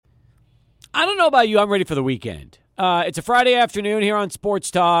I don't know about you. I'm ready for the weekend. It's a Friday afternoon here on Sports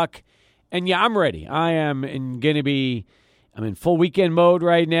Talk, and yeah, I'm ready. I'm in full weekend mode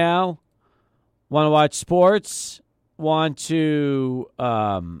right now. Want to watch sports. Want to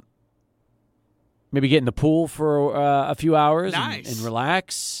maybe get in the pool for a few hours and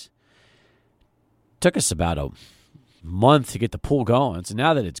relax. Took us about a month to get the pool going, so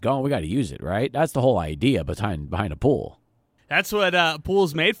now that it's going, we got to use it, right? That's the whole idea behind a pool. That's what a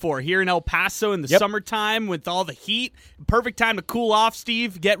pool's made for. Here in El Paso in the summertime with all the heat, perfect time to cool off,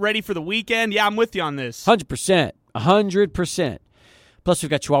 Steve. Get ready for the weekend. Yeah, I'm with you on this. 100%. 100%. Plus, we've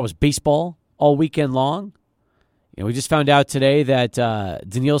got Chihuahuas baseball all weekend long. We just found out today that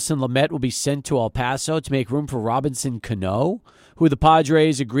Dinelson Lamet will be sent to El Paso to make room for Robinson Cano, who the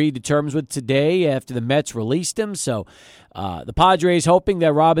Padres agreed to terms with today after the Mets released him. So the Padres hoping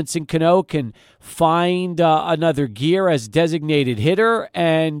that Robinson Cano can find another gear as designated hitter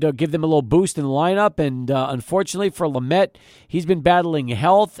and give them a little boost in the lineup. And unfortunately for Lamet, he's been battling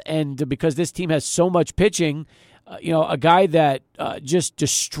health. And because this team has so much pitching, a guy that just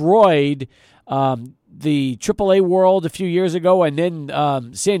destroyed the AAA world a few years ago, and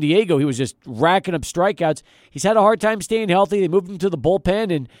then San Diego, he was just racking up strikeouts. He's had a hard time staying healthy. They moved him to the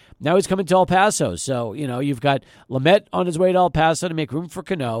bullpen, and now he's coming to El Paso. So, you've got Lamet on his way to El Paso to make room for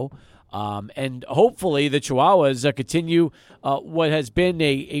Cano. And hopefully the Chihuahuas continue what has been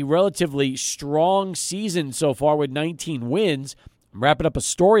a relatively strong season so far with 19 wins. I'm wrapping up a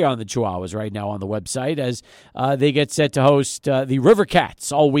story on the Chihuahuas right now on the website as they get set to host the River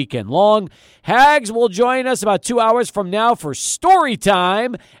Cats all weekend long. Hags will join us about 2 hours from now for story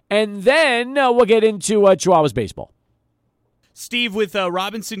time, and then we'll get into Chihuahuas baseball. Steve, with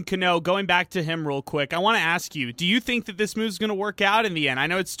Robinson Cano, going back to him real quick, I want to ask you, do you think that this move is going to work out in the end? I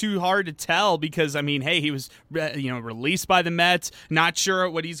know it's too hard to tell because, he was released by the Mets. Not sure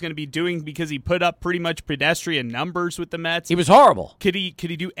what he's going to be doing because he put up pretty much pedestrian numbers with the Mets. He was horrible. Could he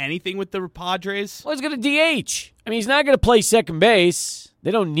do anything with the Padres? Well, he's going to DH. He's not going to play second base.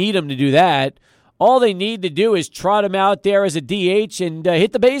 They don't need him to do that. All they need to do is trot him out there as a DH and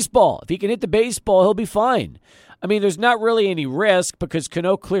hit the baseball. If he can hit the baseball, he'll be fine. There's not really any risk because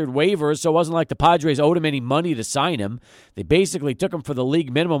Cano cleared waivers, so it wasn't like the Padres owed him any money to sign him. They basically took him for the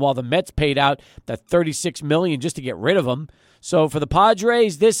league minimum while the Mets paid out that $36 million just to get rid of him. So for the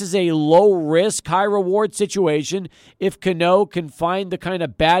Padres, this is a low-risk, high-reward situation if Cano can find the kind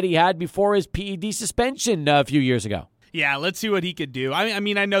of bat he had before his PED suspension a few years ago. Yeah, let's see what he could do. I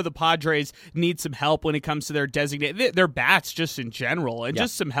know the Padres need some help when it comes to their bats just in general, and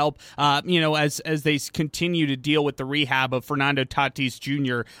just some help, as they continue to deal with the rehab of Fernando Tatis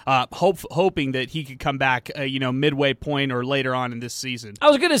Jr., hoping that he could come back, midway point or later on in this season. I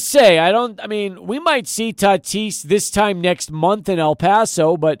was going to say, we might see Tatis this time next month in El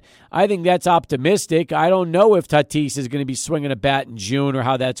Paso, but I think that's optimistic. I don't know if Tatis is going to be swinging a bat in June or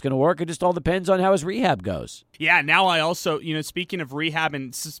how that's going to work. It just all depends on how his rehab goes. Yeah, now I also, speaking of rehab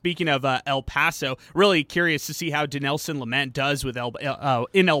and speaking of El Paso, really curious to see how Dinelson Lamet does with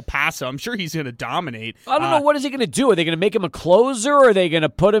in El Paso. I'm sure he's going to dominate. I don't know. What is he going to do? Are they going to make him a closer? Or are they going to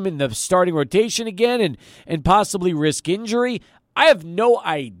put him in the starting rotation again and possibly risk injury? I have no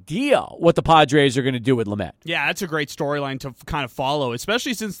idea what the Padres are going to do with Lamet. Yeah, that's a great storyline to kind of follow,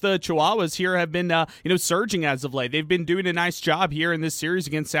 especially since the Chihuahuas here have been, surging as of late. They've been doing a nice job here in this series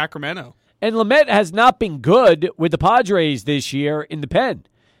against Sacramento. And Lamet has not been good with the Padres this year in the pen.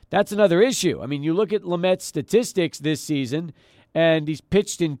 That's another issue. You look at Lamet's statistics this season, and he's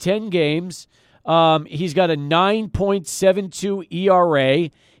pitched in 10 games. He's got a 9.72 ERA.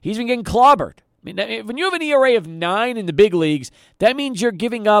 He's been getting clobbered. When you have an ERA of 9 in the big leagues, that means you're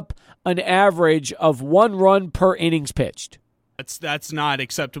giving up an average of 1 run per innings pitched. That's not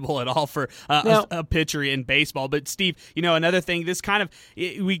acceptable at all for a pitcher in baseball. But Steve, another thing,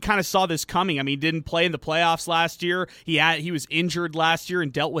 we kind of saw this coming. He didn't play in the playoffs last year. He was injured last year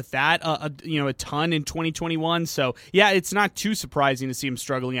and dealt with that a ton in 2021. So yeah, it's not too surprising to see him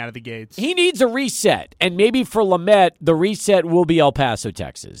struggling out of the gates. He needs a reset, and maybe for Lamet, the reset will be El Paso,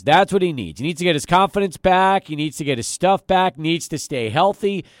 Texas. That's what he needs. He needs to get his confidence back. He needs to get his stuff back. Needs to stay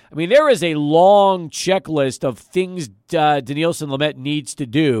healthy. There is a long checklist of things Dinelson Lamet needs to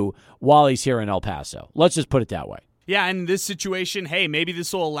do while he's here in El Paso. Let's just put it that way. Yeah, and in this situation, hey, maybe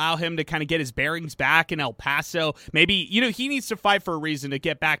this will allow him to kind of get his bearings back in El Paso. Maybe, he needs to fight for a reason to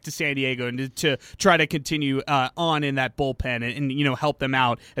get back to San Diego and to try to continue on in that bullpen and help them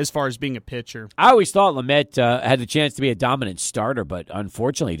out as far as being a pitcher. I always thought Lamet had the chance to be a dominant starter, but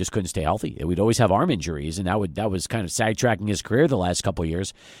unfortunately, he just couldn't stay healthy. We'd always have arm injuries, and that was kind of sidetracking his career the last couple of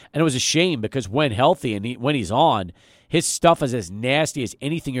years. And it was a shame because when healthy and when he's on, his stuff is as nasty as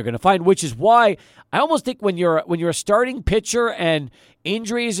anything you're going to find, which is why I almost think when you're a starting pitcher and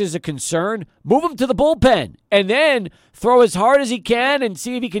injuries is a concern, move him to the bullpen and then throw as hard as he can and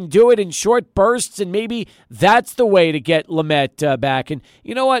see if he can do it in short bursts, and maybe that's the way to get Lamet back. And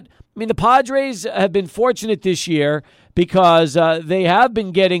you know what? I mean, the Padres have been fortunate this year because they have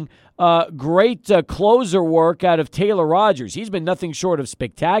been getting great closer work out of Taylor Rogers. He's been nothing short of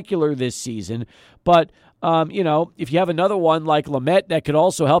spectacular this season, but if you have another one like Lamet that could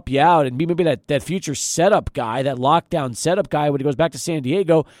also help you out and be maybe that future setup guy, that lockdown setup guy when he goes back to San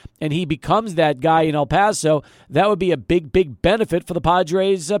Diego and he becomes that guy in El Paso, that would be a big, big benefit for the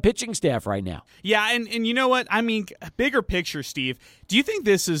Padres pitching staff right now. Yeah, and you know what? I mean, bigger picture, Steve, do you think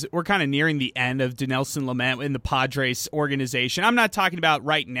we're kind of nearing the end of Dinelson Lamet in the Padres organization? I'm not talking about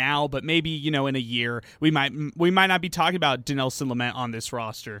right now, but maybe, in a year, we might not be talking about Dinelson Lamet on this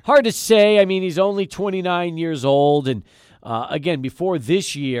roster. Hard to say. I mean, he's only 29 years old, and again, before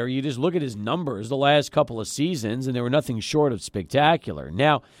this year, you just look at his numbers the last couple of seasons, and they were nothing short of spectacular.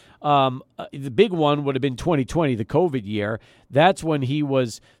 Now, the big one would have been 2020, the COVID year. That's when he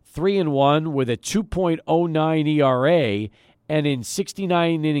was 3-1 with a 2.09 ERA, and in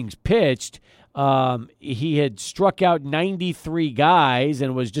 69 innings pitched, he had struck out 93 guys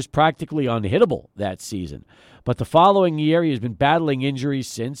and was just practically unhittable that season. But the following year, he has been battling injuries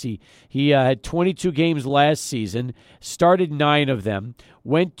since. He had 22 games last season, started 9 of them,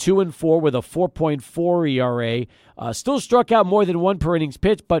 went 2-4 with a 4.4 ERA, still struck out more than 1 per innings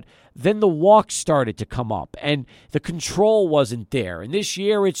pitched, but then the walks started to come up, and the control wasn't there. And this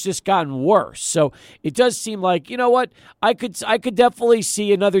year, it's just gotten worse. So it does seem like, you know what, I could definitely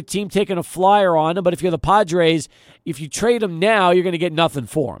see another team taking a flyer on him, but if you're the Padres, if you trade him now, you're going to get nothing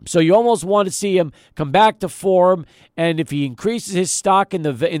for him. So you almost want to see him come back to form, and if he increases his stock in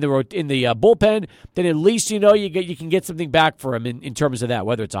the bullpen, then at least you can get something back for him in terms of that,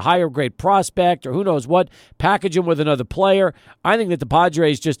 whether it's a higher grade prospect or who knows what, package him with another player. I think that the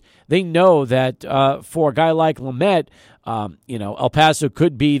Padres they know that for a guy like Lamet, El Paso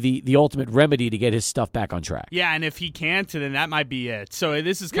could be the ultimate remedy to get his stuff back on track. Yeah, and if he can't, then that might be it. So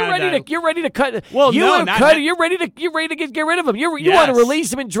this is you're ready to cut. Well, you're ready to get rid of him. You want to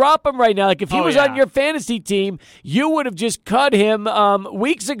release him and drop him right now. Like if he was on your fantasy team, you would have just cut him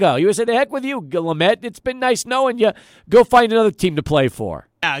weeks ago. You would have said, "The heck with you, Lamet. It's been nice knowing you. Go find another team to play for."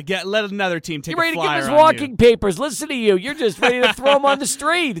 Yeah, let another team take a flyer on you. You're ready to give his walking papers. Listen to you. You're just ready to throw him on the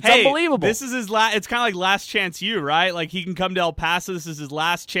street. It's unbelievable. This is his it's kind of like last chance you, right? Like he can come to El Paso. This is his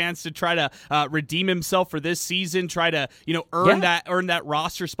last chance to try to redeem himself for this season, try to, earn that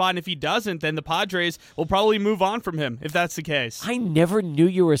roster spot. And if he doesn't, then the Padres will probably move on from him if that's the case. I never knew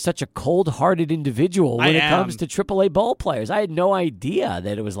you were such a cold-hearted individual when it comes to AAA ball players. I had no idea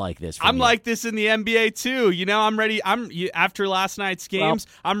that it was like this. I'm like this in the NBA too. I'm ready. After last night's games,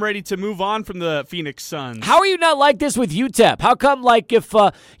 I'm ready to move on from the Phoenix Suns. How are you not like this with UTEP? How come, like, if,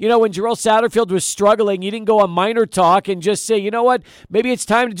 when Jarrell Satterfield was struggling, you didn't go on Minor Talk and just say, you know what, maybe it's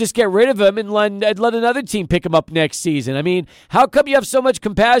time to just get rid of him and let another team pick him up next season? I mean, how come you have so much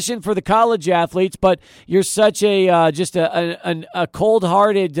compassion for the college athletes, but you're such a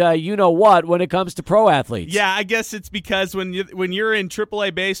cold-hearted you-know-what when it comes to pro athletes? Yeah, I guess it's because when you're in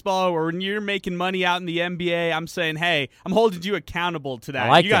AAA baseball or when you're making money out in the NBA, I'm saying, hey, I'm holding you accountable to that. I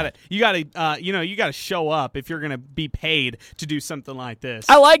like You gotta show up if you're gonna be paid to do something like this.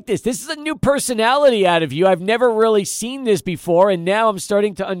 I like this. This is a new personality out of you. I've never really seen this before, and now I'm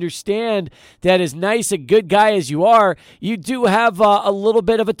starting to understand that as nice a good guy as you are, you do have a little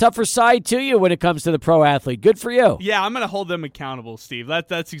bit of a tougher side to you when it comes to the pro athlete. Good for you. Yeah, I'm gonna hold them accountable, Steve.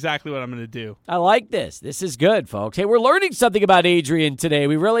 That's exactly what I'm gonna do. I like this. This is good, folks. Hey, we're learning something about Adrian today.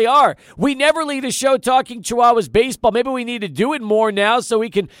 We really are. We never lead a show talking Chihuahuas baseball. Maybe we need to do it more now so we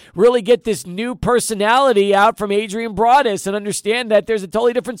can really get this new personality out from Adrian Broadus and understand that there's a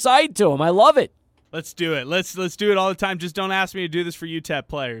totally different side to him. I love it. Let's do it. Let's do it all the time. Just don't ask me to do this for UTEP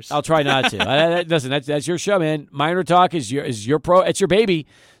players. I'll try not to. Listen, that's your show, man. Minor Talk is your pro. It's your baby.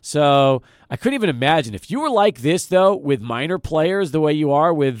 So I couldn't even imagine if you were like this though with minor players the way you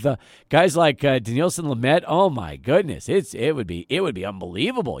are with guys like Dinelson Lamet. Oh my goodness, it would be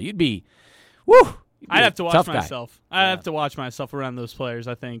unbelievable. You'd be, woo. I'd have to watch myself. I'd have to watch myself around those players,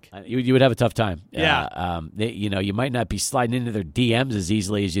 I think. You would have a tough time. Yeah. You might not be sliding into their DMs as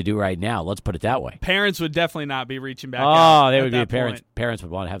easily as you do right now. Let's put it that way. Parents would definitely not be reaching back out. They would be parents. Parents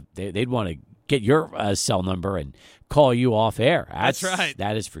would want to have. They'd want to get your cell number and call you off air. That's right.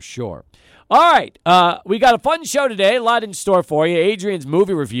 That is for sure. All right, we got a fun show today. A lot in store for you. Adrian's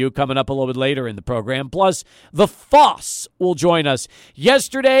movie review coming up a little bit later in the program. Plus, the Foss will join us.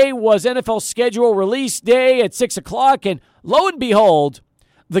 Yesterday was NFL schedule release day at 6 o'clock, and lo and behold,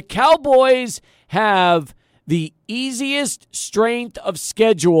 the Cowboys have the easiest strength of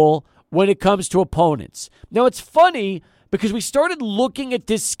schedule when it comes to opponents. Now, it's funny because we started looking at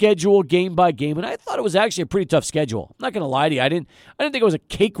this schedule game by game, and I thought it was actually a pretty tough schedule. I'm not going to lie to you. I didn't think it was a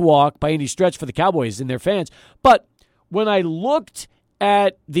cakewalk by any stretch for the Cowboys and their fans. But when I looked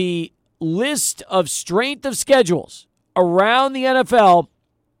at the list of strength of schedules around the NFL,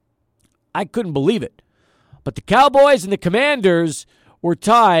 I couldn't believe it. But the Cowboys and the Commanders were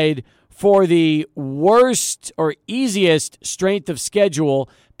tied for the worst or easiest strength of schedule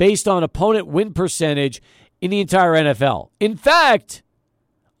based on opponent win percentage in the entire NFL. In fact,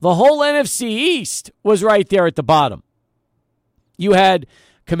 the whole NFC East was right there at the bottom. You had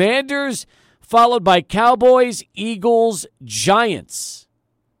Commanders followed by Cowboys, Eagles, Giants.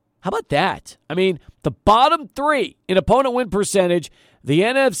 How about that? I mean, the bottom three in opponent win percentage, the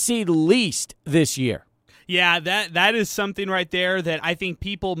NFC least this year. Yeah, that is something right there that I think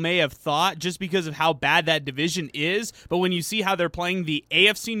people may have thought just because of how bad that division is. But when you see how they're playing the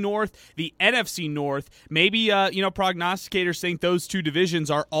AFC North, the NFC North, maybe prognosticators think those two divisions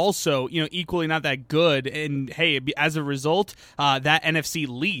are also equally not that good. And hey, as a result, that NFC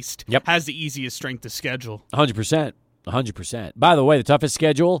least has the easiest strength of schedule. 100%. 100%. By the way, the toughest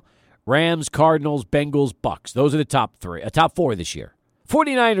schedule: Rams, Cardinals, Bengals, Bucks. Those are the top four this year.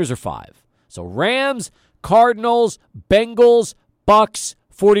 49ers are 5. So Rams, Cardinals, Bengals, Bucks,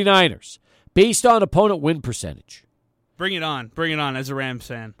 49ers, based on opponent win percentage. Bring it on as a Rams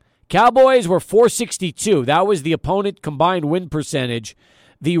fan. Cowboys were 462. That was the opponent combined win percentage.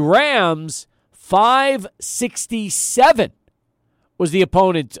 The Rams, 567 was the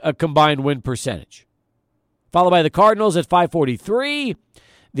opponent combined win percentage. Followed by the Cardinals at 543.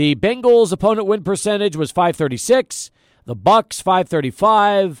 The Bengals opponent win percentage was 536. The Bucks,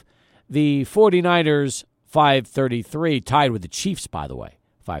 535. The 49ers, 533, tied with the Chiefs, by the way,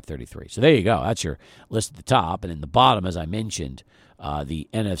 533. So there you go. That's your list at the top. And in the bottom, as I mentioned, the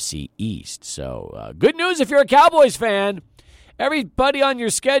NFC East. So good news if you're a Cowboys fan. Everybody on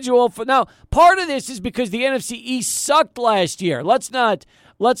your schedule. Now, part of this is because the NFC East sucked last year. Let's not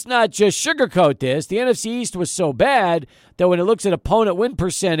just sugarcoat this. The NFC East was so bad that when it looks at opponent win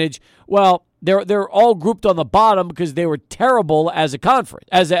percentage, well, they're all grouped on the bottom because they were terrible as a conference,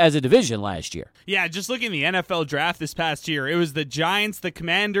 as a division last year. Yeah, just looking at the NFL draft this past year, it was the Giants, the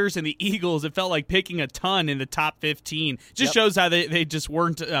Commanders, and the Eagles. It felt like picking a ton in the top 15. Just shows how they just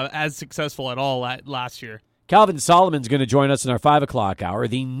weren't as successful at all last year. Calvin Solomon's going to join us in our 5 o'clock hour,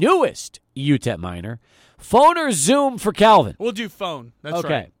 the newest UTEP minor. Phone or Zoom for Calvin? We'll do phone. That's right.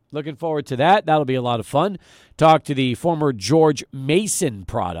 Okay. Looking forward to that. That'll be a lot of fun. Talk to the former George Mason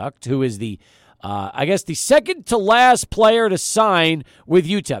product, who is the second to last player to sign with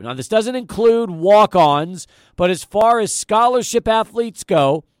UTEP. Now, this doesn't include walk-ons, but as far as scholarship athletes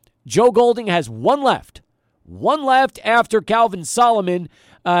go, Joe Golding has one left. One left after Calvin Solomon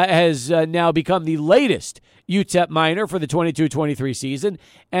has now become the latest UTEP minor for the 22-23 season.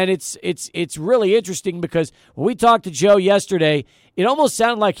 And it's really interesting because when we talked to Joe yesterday, it almost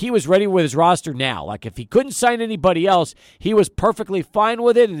sounded like he was ready with his roster now. Like if he couldn't sign anybody else, he was perfectly fine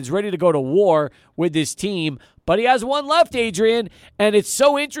with it and is ready to go to war with this team. But he has one left, Adrian, and it's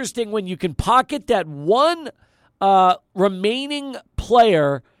so interesting when you can pocket that one remaining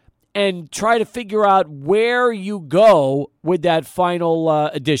player and try to figure out where you go with that final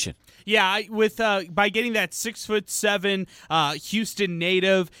addition. Yeah, with by getting that 6'7" Houston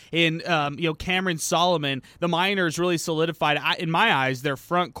native in Cameron Solomon, the Miners really solidified, in my eyes, their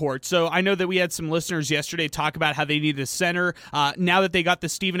front court. So I know that we had some listeners yesterday talk about how they need a center. Now that they got the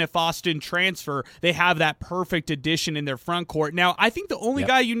Stephen F. Austin transfer, they have that perfect addition in their front court. Now I think the only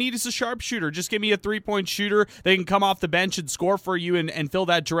guy you need is a sharpshooter. Just give me a 3-point shooter. They can come off the bench and score for you and fill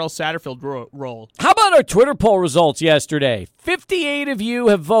that Jarrell Satterfield role. How about our Twitter poll results yesterday? 58 of you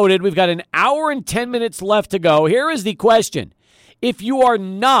have voted. We've got an hour and 10 minutes left to go. Here is the question. If you are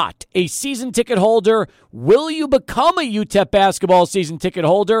not a season ticket holder, will you become a UTEP basketball season ticket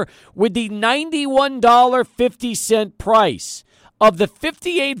holder with the $91.50 price? Of the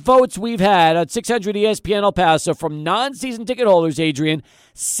 58 votes we've had on 600 ESPN El Paso from non-season ticket holders, Adrian,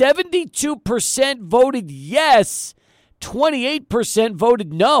 72% voted yes, 28%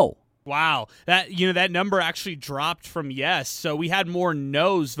 voted no. Wow. That number actually dropped from yes. So we had more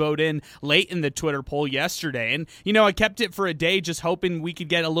no's vote in late in the Twitter poll yesterday. And, I kept it for a day just hoping we could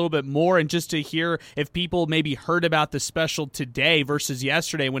get a little bit more and just to hear if people maybe heard about the special today versus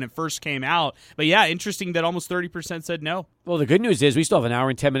yesterday when it first came out. But yeah, interesting that almost 30% said no. Well, the good news is we still have an hour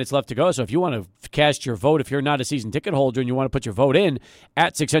and 10 minutes left to go. So if you want to cast your vote, if you're not a season ticket holder and you want to put your vote in,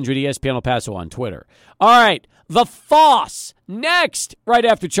 at 600 ESPN El Paso on Twitter. All right, the Foss next, right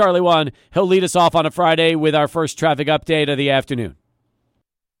after Charlie 1. He'll lead us off on a Friday with our first traffic update of the afternoon.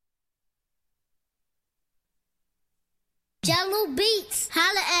 Jello Beats,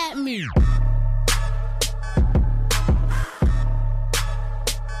 holla at me.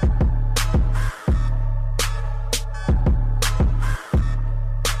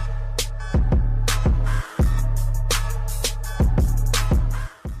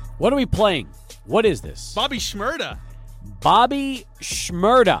 What are we playing? What is this? Bobby Shmurda. Bobby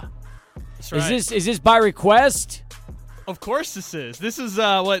Shmurda. That's right. Is this by request? Of course this is. This is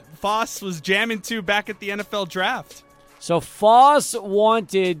what Foss was jamming to back at the NFL draft. So Foss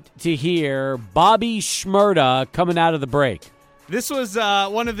wanted to hear Bobby Shmurda coming out of the break. This was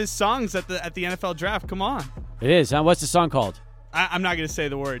one of his songs at the NFL draft. Come on. It is, huh? What's the song called? I'm not going to say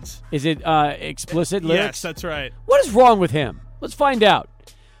the words. Is it explicit lyrics? Yes, that's right. What is wrong with him? Let's find out.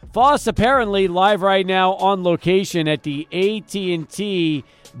 Foss apparently live right now on location at the AT&T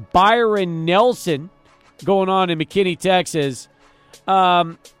Byron Nelson going on in McKinney, Texas.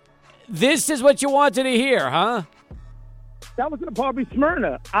 This is what you wanted to hear, huh? That was going to probably be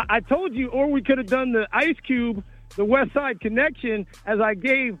Smyrna. I told you, or we could have done the Ice Cube, the West Side Connection, as I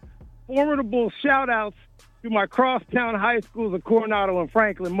gave formidable shout-outs to my crosstown high schools of Coronado and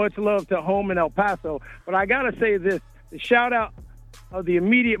Franklin. Much love to home in El Paso. But I got to say this, the shout-out of the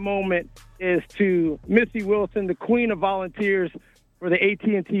immediate moment is to Missy Wilson, the queen of volunteers for the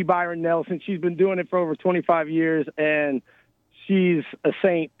AT&T Byron Nelson. She's been doing it for over 25 years, and she's a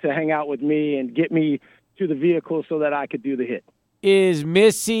saint to hang out with me and get me to the vehicle so that I could do the hit. Is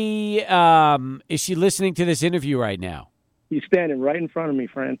Missy, is she listening to this interview right now? He's standing right in front of me,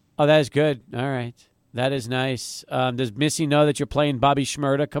 friend. Oh, that is good. All right. That is nice. Does Missy know that you're playing Bobby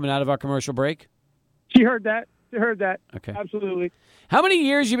Shmurda coming out of our commercial break? She heard that. Okay. Absolutely. How many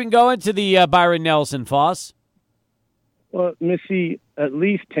years you been going to the Byron Nelson, Foss? Well, Missy, at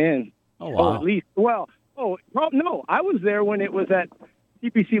least 10. Oh, wow. At least. Well, no, I was there when it was at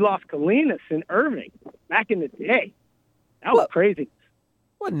CPC Las Colinas in Irving back in the day. That was crazy.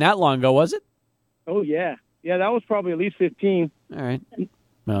 Wasn't that long ago, was it? Oh, yeah. Yeah, that was probably at least 15. All right.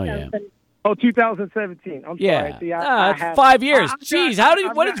 Oh, yeah. Oh, 2017. I'm sorry. See, that's 5 years.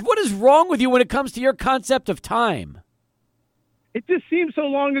 Jeez, what is wrong with you when it comes to your concept of time? It just seems so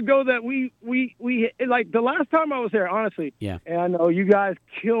long ago that we like the last time I was there, honestly. Yeah. And I know you guys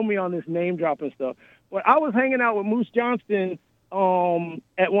kill me on this name dropping stuff. But I was hanging out with Moose Johnston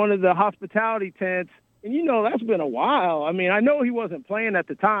at one of the hospitality tents, and that's been a while. I mean, I know he wasn't playing at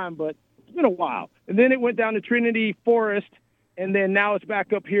the time, but it's been a while. And then it went down to Trinity Forest. And then now it's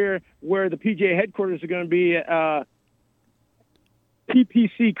back up here where the PGA headquarters are going to be at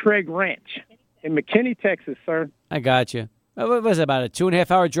PPC Craig Ranch in McKinney, Texas, sir. I got you. What was it, about a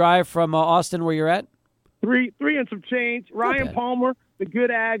 2.5-hour drive from Austin where you're at? Three and some change. Ryan Palmer, the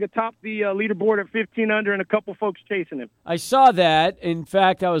good ag, atop the leaderboard at 15 under, and a couple folks chasing him. I saw that. In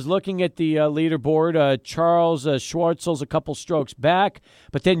fact, I was looking at the leaderboard. Charles Schwartzel's a couple strokes back,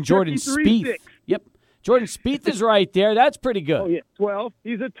 but then Jordan Spieth. Yep. Jordan Spieth is right there. That's pretty good. Oh, yeah, 12.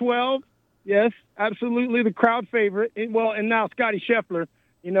 He's a 12. Yes, absolutely the crowd favorite. And now Scotty Scheffler,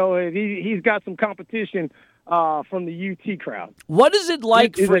 he's got some competition from the UT crowd. What is it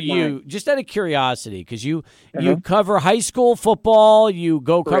like for you, just out of curiosity, because you cover high school football, you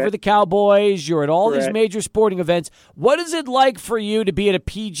go cover the Cowboys, you're at all these major sporting events. What is it like for you to be at a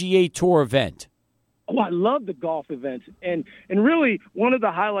PGA Tour event? Oh, I love the golf events. And really, one of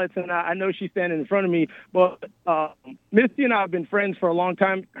the highlights, and I know she's standing in front of me, but Misty and I have been friends for a long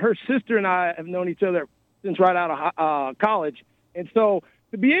time. Her sister and I have known each other since right out of college. And so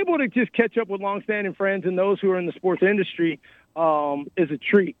to be able to just catch up with longstanding friends and those who are in the sports industry is a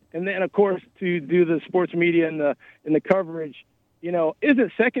treat. And then, of course, to do the sports media and the coverage,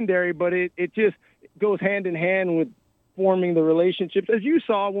 isn't secondary, but it just goes hand in hand with forming the relationships, as you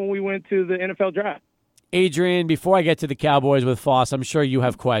saw when we went to the NFL draft. Adrian, before I get to the Cowboys with Foss, I'm sure you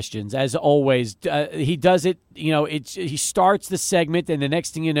have questions. As always, he does it, he starts the segment, and the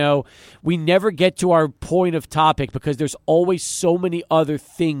next thing you know, we never get to our point of topic because there's always so many other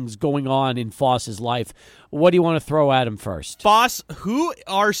things going on in Foss's life. What do you want to throw at him first? Foss, who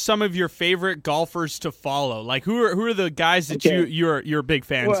are some of your favorite golfers to follow? Like, who are the guys that you're big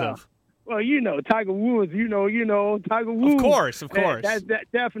fans of? Well, Tiger Woods. Tiger Woods. Of course. That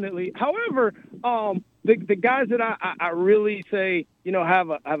definitely. However, the guys that I really say have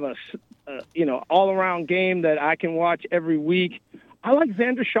a all around game that I can watch every week. I like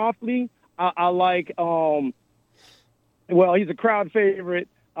Xander Schauffele. I like he's a crowd favorite,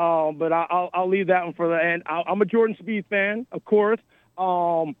 but I'll leave that one for the end. I'm a Jordan Spieth fan, of course.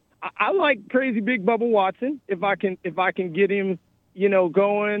 I like crazy big Bubba Watson if I can get him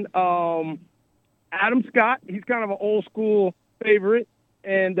going. Adam Scott, he's kind of an old school favorite,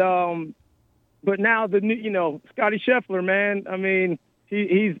 and but now the new Scotty Scheffler, man. I mean,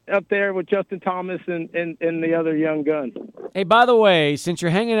 he's up there with Justin Thomas and the other young guns. Hey, by the way, since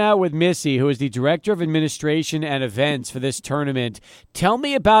you're hanging out with Missy, who is the Director of Administration and Events for this tournament, tell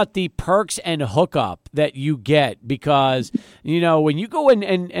me about the perks and hookup that you get because, when you go in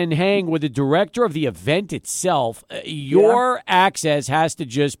and hang with the director of the event itself, your access has to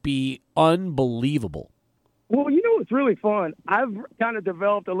just be unbelievable. Well, it's really fun. I've kind of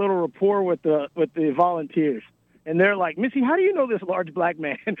developed a little rapport with the volunteers. And they're like, Missy, how do you know this large black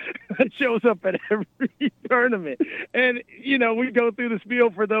man that shows up at every tournament? And, we go through the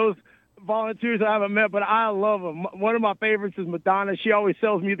spiel for those volunteers I haven't met, but I love them. One of my favorites is Madonna. She always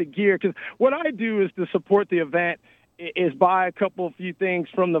sells me the gear because what I do is to support the event is buy a few things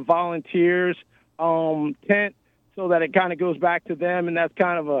from the volunteers tent so that it kind of goes back to them. And that's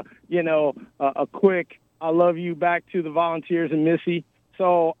kind of a quick I love you back to the volunteers and Missy.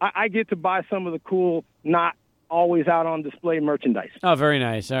 So I get to buy some of the cool, not always out on display merchandise. Oh, very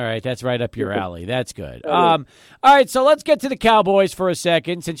nice. All right. That's right up your alley. That's good. All right. So let's get to the Cowboys for a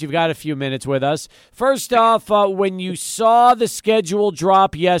second since you've got a few minutes with us. First off, when you saw the schedule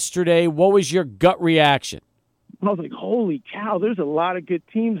drop yesterday, what was your gut reaction? I was like, holy cow, there's a lot of good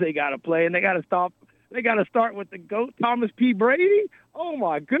teams they got to play, and they got to start with the GOAT, Thomas P. Brady. Oh,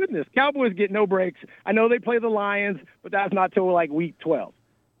 my goodness. Cowboys get no breaks. I know they play the Lions, but that's not till like week 12.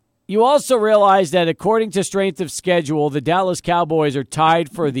 You also realize that according to strength of schedule, the Dallas Cowboys are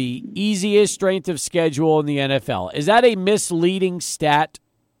tied for the easiest strength of schedule in the NFL. Is that a misleading stat?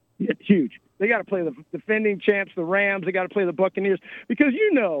 It's huge. They got to play the defending champs, the Rams. They got to play the Buccaneers. Because,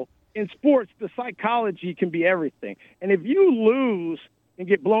 in sports, the psychology can be everything. And if you lose and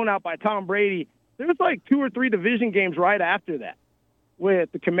get blown out by Tom Brady, there's like 2 or 3 division games right after that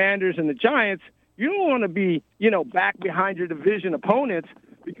with the Commanders and the Giants. You don't want to be, back behind your division opponents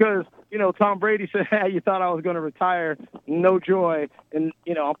because, Tom Brady said, hey, you thought I was going to retire. No joy. And,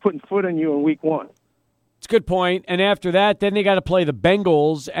 I'm putting foot on you in week 1. It's a good point. And after that, then they got to play the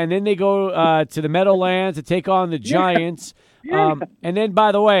Bengals, and then they go to the Meadowlands to take on the Giants. Yeah. And then,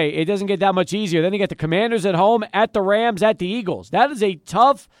 by the way, it doesn't get that much easier. Then they get the Commanders at home, at the Rams, at the Eagles. That is a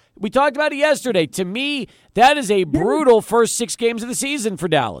tough – we talked about it yesterday. To me, that is a brutal first 6 games of the season for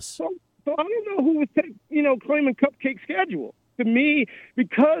Dallas. So I don't know who was claiming cupcake schedule. To me,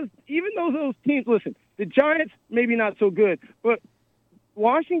 because even though those teams, listen, the Giants maybe not so good, but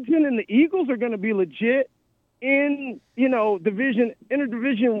Washington and the Eagles are going to be legit in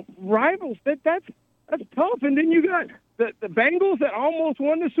interdivision rivals. That's tough. And then you got the Bengals that almost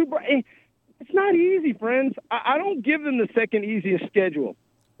won the Super Bowl. It's not easy, friends. I don't give them the second easiest schedule.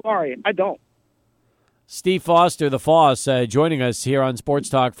 Sorry, I don't. Steve Foster, the Foss, joining us here on Sports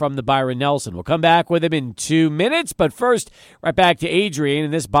Talk from the Byron Nelson. We'll come back with him in 2 minutes, but first, right back to Adrian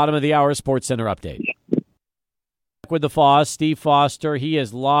in this bottom of the hour Sports Center update. With the Foss, Steve Foster, he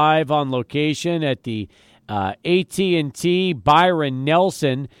is live on location at the AT&T Byron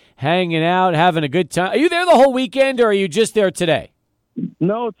Nelson, hanging out, having a good time. Are you there the whole weekend, or are you just there today?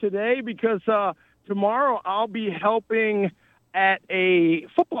 No, today because tomorrow I'll be helping at a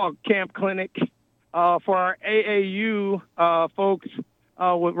football camp clinic for our AAU folks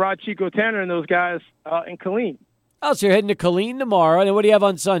with Rod Chico Tanner and those guys in Killeen. Oh, so you're heading to Killeen tomorrow, and what do you have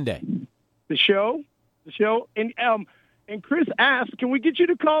on Sunday? The show, and Chris asked, can we get you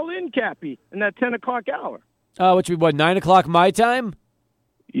to call in, Cappy, in that 10 o'clock hour? Which would be, 9 o'clock my time?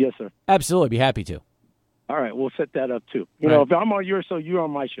 Yes, sir. Absolutely, be happy to. All right, we'll set that up, too. If I'm on your show, you're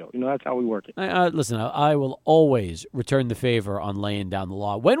on my show. That's how we work it. Listen, I will always return the favor on Laying Down the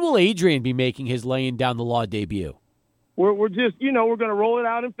Law. When will Adrian be making his Laying Down the Law debut? We're just, we're going to roll it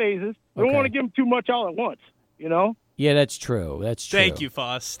out in phases. We don't want to give him too much all at once, Yeah, that's true. That's true. Thank you,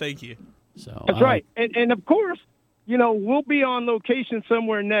 Foss. Thank you. So that's right. And of course, we'll be on location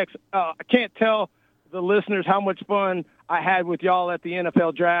somewhere next. I can't tell the listeners how much fun I had with y'all at the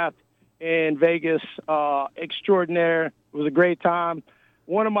NFL draft in Vegas. Extraordinaire. It was a great time.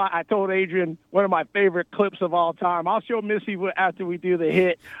 I told Adrian, one of my favorite clips of all time. I'll show Missy after we do the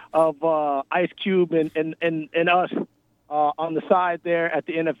hit of Ice Cube and us on the side there at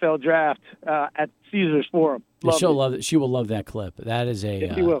the NFL draft at Caesars Forum. She'll love it. She will love that clip. That is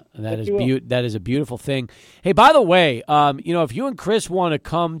Yes, she will. that is a beautiful thing. Hey, by the way, if you and Chris want to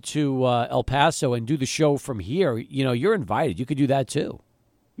come to El Paso and do the show from here, you're invited. You could do that too.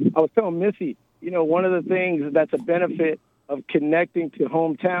 I was telling Missy, one of the things that's a benefit of connecting to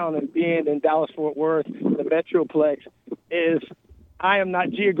hometown and being in Dallas-Fort Worth, the Metroplex, is I am not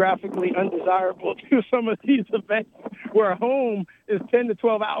geographically undesirable to some of these events where home is 10 to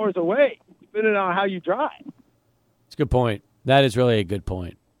 12 hours away, depending on how you drive. It's a good point. That is really a good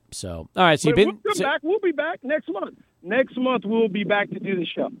point. So, all right. So We'll be back next month. Next month, we'll be back to do the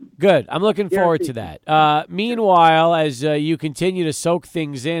show. Good. I'm looking forward to that. Meanwhile, as you continue to soak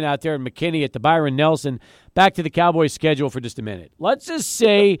things in out there in McKinney at the Byron Nelson, back to the Cowboys schedule for just a minute. Let's just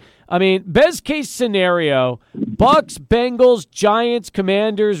say, best case scenario, Bucks, Bengals, Giants,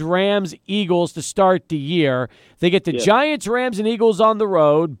 Commanders, Rams, Eagles to start the year. They get the Giants, Rams, and Eagles on the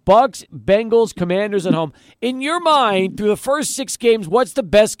road. Bucks, Bengals, Commanders at home. In your mind, through the first 6 games, what's the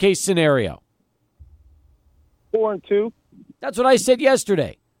best case scenario? 4-2. That's what I said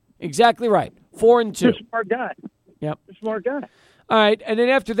yesterday. Exactly right. 4-2. You're a smart guy. Yep. You're a smart guy. All right, and then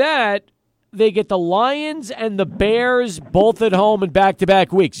after that, they get the Lions and the Bears both at home in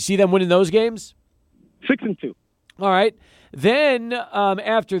back-to-back weeks. You see them winning those games? 6-2. All right. Then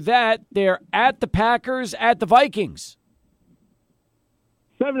after that, they're at the Packers, at the Vikings.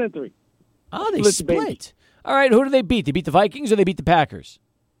 7-3. Oh, they split. All right, who do they beat? They beat the Vikings or they beat the Packers?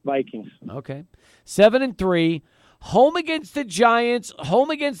 Vikings. Okay. 7-3. Home against the Giants,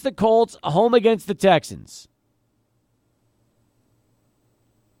 home against the Colts, home against the Texans.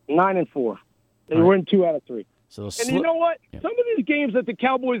 9-4. They win 2 out of 3. So you know what? Yeah. Some of these games that the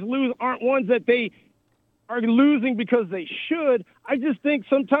Cowboys lose aren't ones that they are losing because they should. I just think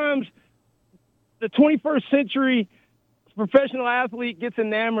sometimes the 21st century professional athlete gets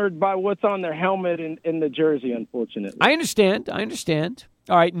enamored by what's on their helmet and the jersey, unfortunately. I understand.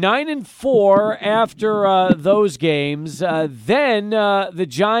 All right, 9-4 after those games. Then the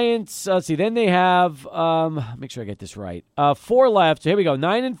Giants, let's see, then they have, make sure I get this right, 4 left. So here we go,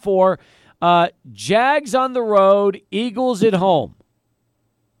 9-4. Jags on the road, Eagles at home.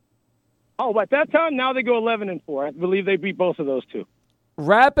 Oh, at that time, now they go 11-4. I believe they beat both of those two.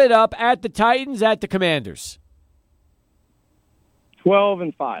 Wrap it up at the Titans, at the Commanders.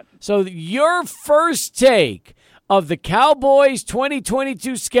 12-5. So your first take of the Cowboys'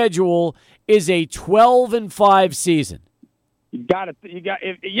 2022 schedule is a 12-5 season. If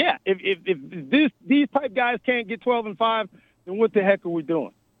these type guys can't get 12-5, then what the heck are we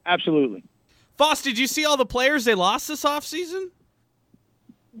doing? Absolutely. Foss, did you see all the players they lost this offseason?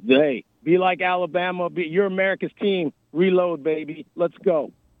 Be like Alabama. You're America's team. Reload, baby. Let's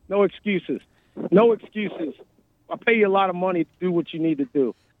go. No excuses. No excuses. I'll pay you a lot of money to do what you need to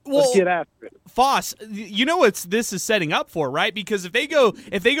do. Let's get after it. Foss, you know what this is setting up for, right? Because if they go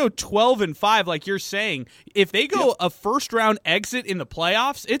 12-5, like you're saying, if they go a first round exit in the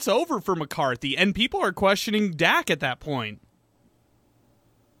playoffs, it's over for McCarthy, and people are questioning Dak at that point.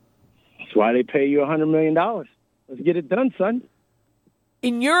 That's why they pay you $100 million. Let's get it done, son.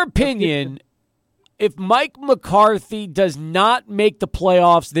 In your opinion, if Mike McCarthy does not make the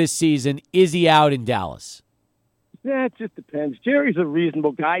playoffs this season, is he out in Dallas? Yeah, it just depends. Jerry's a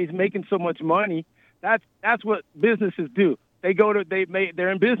reasonable guy. He's making so much money. That's what businesses do. They're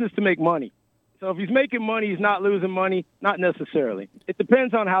in business to make money. So if he's making money, he's not losing money. Not necessarily. It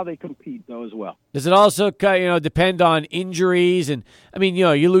depends on how they compete, though, as well. Does it also, depend on injuries? And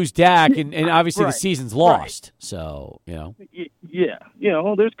you lose Dak, and obviously the season's lost. Right. So Yeah,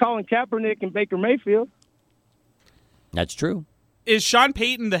 there's Colin Kaepernick and Baker Mayfield. That's true. Is Sean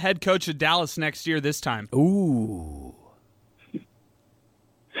Payton the head coach of Dallas next year this time? Ooh.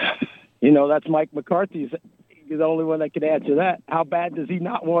 That's Mike McCarthy. He's the only one that can answer that. How bad does he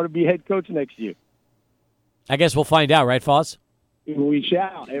not want to be head coach next year? I guess we'll find out, right, Foss? We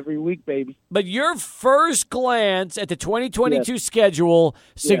shall. Every week, baby. But your first glance at the 2022 schedule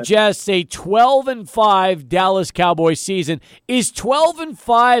suggests a 12-5 Dallas Cowboys season. Is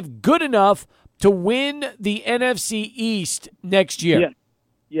 12-5 good enough to win the NFC East next year?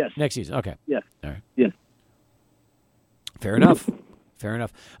 Yes. Next season. Okay. Yes. All right. Yes. Fair enough.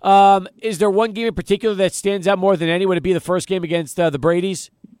 Is there one game in particular that stands out more than any? Would it be the first game against the Bradys?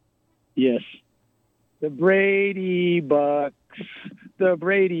 Yes. The Brady Bucks. The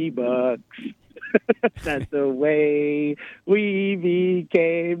Brady Bucks. That's the way we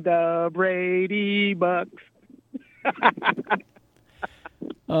became the Brady Bucks.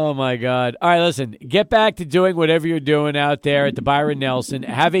 Oh, my God. All right, listen, get back to doing whatever you're doing out there at the Byron Nelson.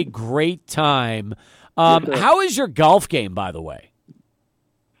 Have a great time. How is your golf game, by the way?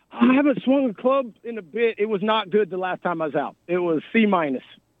 I haven't swung a club in a bit. It was not good the last time I was out. It was C-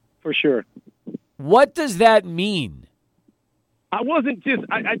 for sure. What does that mean? I wasn't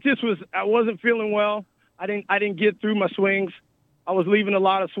feeling well. I didn't get through my swings. I was leaving a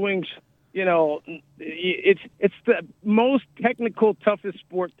lot of swings. You know, it's the most technical, toughest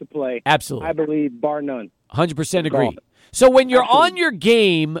sport to play. Absolutely. I believe, bar none. 100% agree. So when you're on your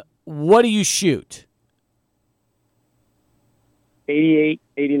game, what do you shoot? 88,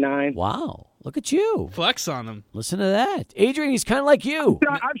 89. Wow. Look at you. Flex on him. Listen to that. Adrian, he's kind of like you.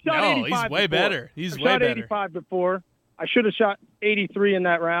 I've shot 85 he's way before. better. He's I've way shot better. 85 before. I should have shot 83 in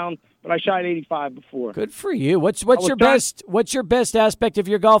that round, but I shot 85 before. Good for you. What's your best aspect of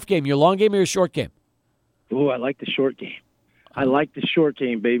your golf game? Your long game or your short game? Ooh, I like the short game. I like the short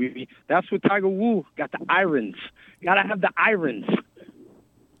game, baby. That's what Tiger Woo got, the irons. Got to have the irons.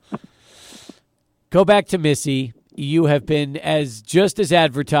 Go back to Missy. You have been just as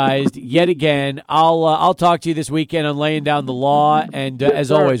advertised yet again. I'll talk to you this weekend on laying down the law, and as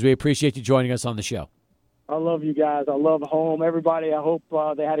always, we appreciate you joining us on the show. I love you guys. I love home. Everybody, I hope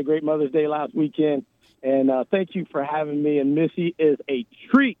they had a great Mother's Day last weekend, and thank you for having me. And Missy is a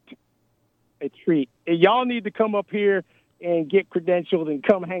treat, a treat. And y'all need to come up here and get credentialed and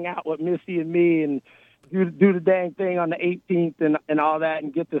come hang out with Missy and me and do the dang thing on the 18th and all that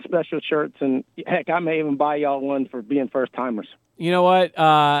and get the special shirts. And, heck, I may even buy y'all one for being first-timers. You know what?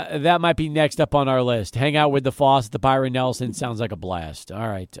 That might be next up on our list. Hang out with the Foss at the Byron Nelson. Sounds like a blast. All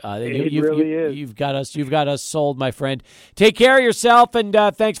right. It really is. You've got us sold, my friend. Take care of yourself, and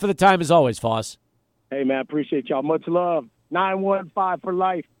thanks for the time as always, Foss. Hey, man, appreciate y'all. Much love. 915 for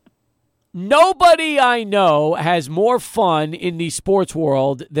life. Nobody I know has more fun in the sports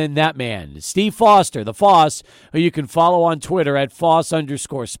world than that man, Steve Foster, the Foss, who you can follow on Twitter at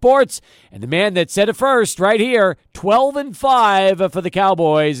Foss_sports, and the man that said it first right here, 12-5 for the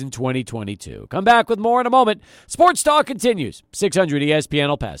Cowboys in 2022. Come back with more in a moment. Sports Talk continues. 600 ESPN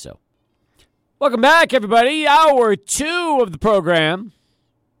El Paso. Welcome back, everybody. Hour 2 of the program.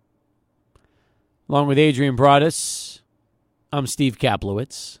 Along with Adrian Broadus, I'm Steve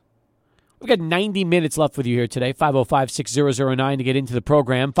Kaplowitz. We've got 90 minutes left with you here today. 505-6009 to get into the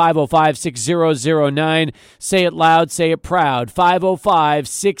program. 505-6009. Say it loud, say it proud.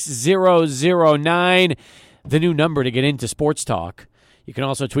 505-6009. The new number to get into Sports Talk. You can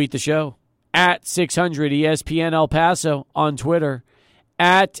also tweet the show at 600 ESPN El Paso on Twitter.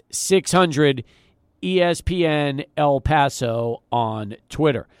 At 600 ESPN El Paso on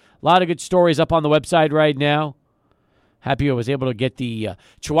Twitter. A lot of good stories up on the website right now. Happy I was able to get the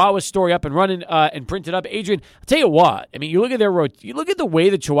Chihuahua story up and running and printed up. Adrian, I'll tell you what. I mean, you look at the way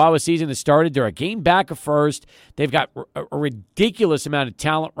the Chihuahua season has started. They're a game back of first. They've got a ridiculous amount of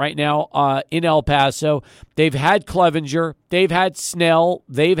talent right now in El Paso. They've had Clevenger. They've had Snell.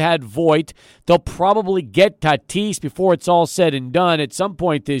 They've had Voigt. They'll probably get Tatis before it's all said and done at some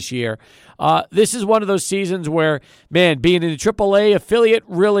point this year. This is one of those seasons where, man, being in a AAA affiliate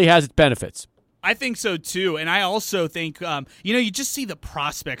really has its benefits. I think so, too. And I also think, you just see the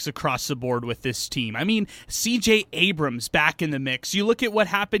prospects across the board with this team. I mean, C.J. Abrams back in the mix. You look at what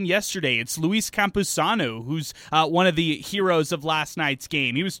happened yesterday. It's Luis Campusano, who's one of the heroes of last night's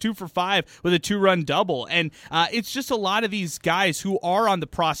game. He was 2 for 5 with a 2-run double. And it's just a lot of these guys who are on the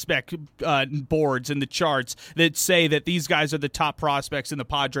prospect boards and the charts that say that these guys are the top prospects in the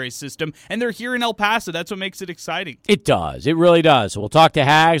Padres system. And they're here in El Paso. That's what makes it exciting. It does. It really does. So we'll talk to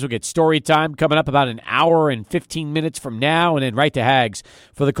Hags. We'll get story time coming up about an hour and 15 minutes from now, and then right to Hags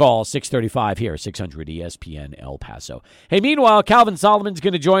for the call, 6:35 here, 600 ESPN El Paso. Hey, meanwhile, Calvin Solomon's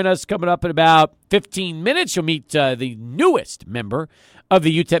going to join us coming up in about 15 minutes. You'll meet the newest member of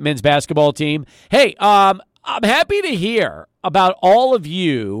the UTEP men's basketball team. Hey, I'm happy to hear about all of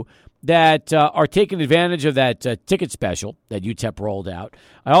you that are taking advantage of that ticket special that UTEP rolled out.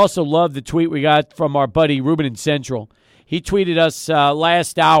 I also love the tweet we got from our buddy Ruben in Central. He tweeted us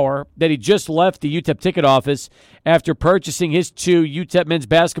last hour that he just left the UTEP ticket office after purchasing his 2 UTEP men's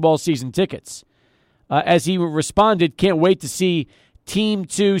basketball season tickets. As he responded, can't wait to see Team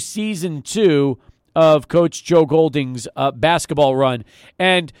 2 Season 2 of Coach Joe Golding's basketball run.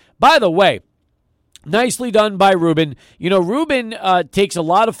 And by the way, nicely done by Ruben. You know, Ruben takes a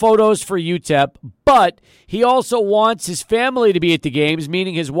lot of photos for UTEP, But he also wants his family to be at the games,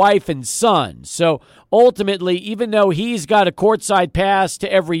 meaning his wife and son. So ultimately, even though he's got a courtside pass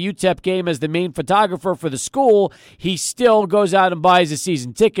to every UTEP game as the main photographer for the school, he still goes out and buys the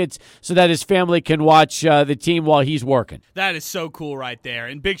season tickets so that his family can watch the team while he's working. That is so cool right there.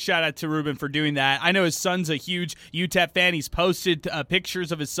 And big shout out to Ruben for doing that. I know his son's a huge UTEP fan. He's posted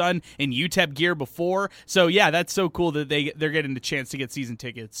pictures of his son in UTEP gear before. So, yeah, that's so cool that they're getting the chance to get season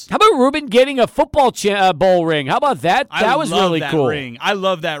tickets. How about Ruben getting a football bowl ring? How about that? That was really cool. Ring. I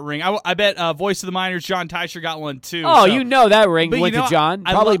love that ring. I bet Voice of the Miners, John Teicher, got one too. Oh, so. You know that ring went to John.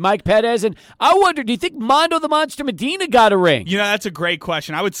 Probably Mike Perez. And I wonder, do you think Mondo the Monster Medina got a ring? That's a great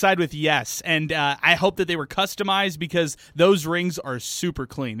question. I would side with yes. And I hope that they were customized because those rings are super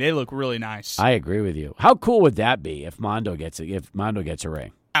clean. They look really nice. I agree with you. How cool would that be if Mondo gets a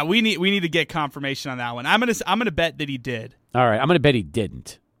ring? We need to get confirmation on that one. I'm gonna bet that he did. All right, I'm gonna bet he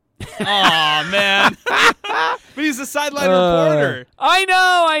didn't. Oh man. But he's a sideline reporter. I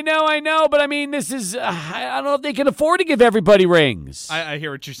know. But I mean, this is I don't know if they can afford to give everybody rings. I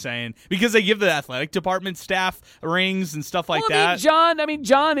hear what you're saying because they give the athletic department staff rings and stuff like that.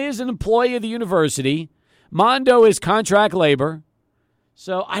 John is an employee of the university. Mondo is contract labor.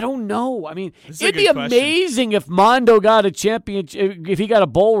 So I don't know. I mean, it'd be amazing if Mondo got a championship, if he got a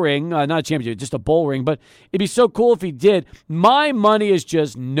bowl ring, not a championship, just a bowl ring. But it'd be so cool if he did. My money is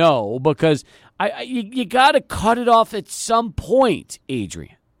just no, because you got to cut it off at some point,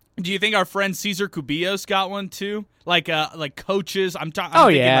 Adrian. Do you think our friend Cesar Cubillos got one too? Like coaches. I'm thinking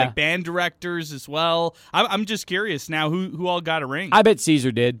like band directors as well. I'm just curious now who all got a ring. I bet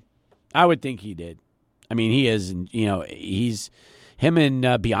Cesar did. I would think he did. I mean, he is. Him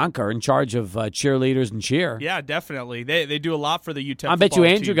and Bianca are in charge of cheerleaders and cheer. Yeah, definitely. They do a lot for the UTEP. I bet you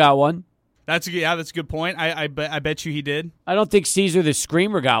Andrew got one. That's a good point. I bet you he did. I don't think Caesar the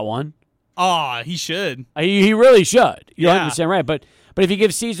Screamer got one. Oh, he should. He really should. You're 100% right. But if you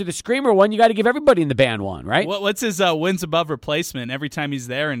give Caesar the Screamer one, you got to give everybody in the band one, right? What's his wins above replacement every time he's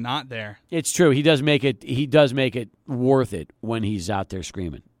there and not there? It's true. He does make it worth it when he's out there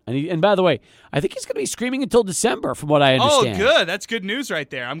screaming. And by the way, I think he's going to be screaming until December, from what I understand. Oh, good. That's good news right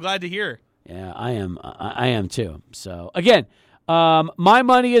there. I'm glad to hear. Yeah, I am too. So, again, my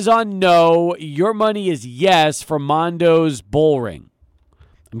money is on no. Your money is yes for Mondo's bowl ring.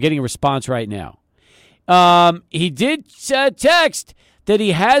 I'm getting a response right now. He did text that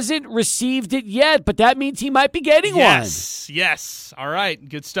he hasn't received it yet, but that means he might be getting one. Yes. All right.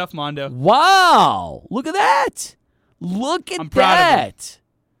 Good stuff, Mondo. Wow. Look at that. I'm proud of him.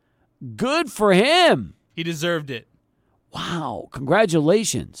 Good for him. He deserved it. Wow.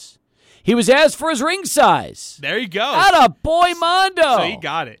 Congratulations. He was asked for his ring size. There you go. Atta boy, Mondo. So he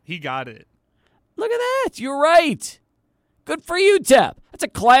got it. Look at that. You're right. Good for you, UTEP. That's a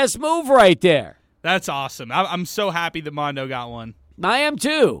class move right there. That's awesome. I'm so happy that Mondo got one. I am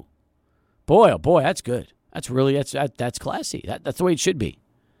too. Boy, oh boy, that's good. That's classy. That's the way it should be.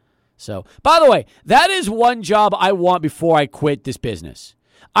 So, by the way, that is one job I want before I quit this business.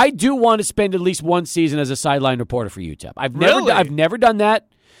 I do want to spend at least one season as a sideline reporter for UTEP. I've never done that.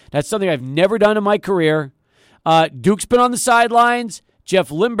 That's something I've never done in my career. Duke's been on the sidelines. Jeff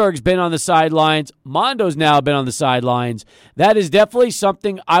Lindbergh's been on the sidelines. Mondo's now been on the sidelines. That is definitely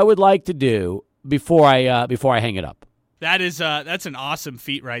something I would like to do before I hang it up. That's an awesome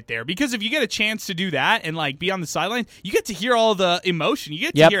feat right there. Because if you get a chance to do that and be on the sideline, you get to hear all the emotion. You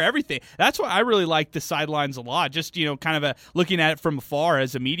get to hear everything. That's why I really like the sidelines a lot. Just kind of looking at it from afar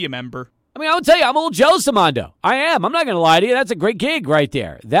as a media member. I mean, I will tell you, I'm a little jealous of Mondo. I am. I'm not going to lie to you. That's a great gig right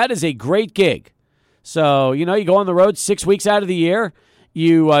there. That is a great gig. So you go on the road 6 weeks out of the year.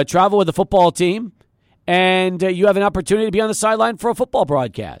 You travel with the football team. And you have an opportunity to be on the sideline for a football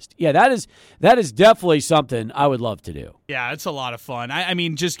broadcast. Yeah, that is definitely something I would love to do. Yeah, it's a lot of fun. I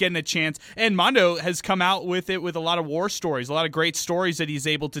mean, just getting a chance. And Mondo has come out with it with a lot of war stories, a lot of great stories that he's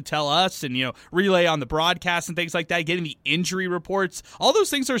able to tell us and, relay on the broadcast and things like that, getting the injury reports. All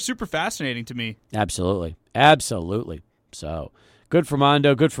those things are super fascinating to me. Absolutely. So good for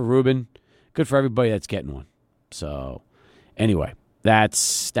Mondo, good for Ruben, good for everybody that's getting one. So anyway,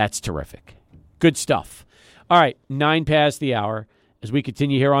 that's terrific. Good stuff. All right, 9 past the hour as we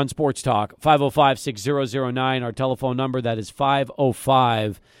continue here on Sports Talk. 505-6009, our telephone number. That is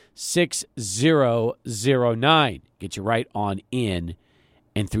 505-6009. Get you right on in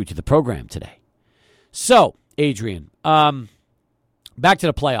and through to the program today. So, Adrian, back to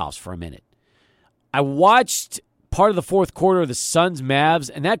the playoffs for a minute. I watched part of the fourth quarter of the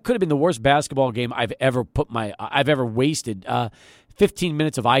Suns-Mavs, and that could have been the worst basketball game I've ever wasted 15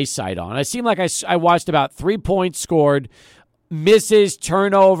 minutes of eyesight on. It seemed like I watched about 3 points scored, misses,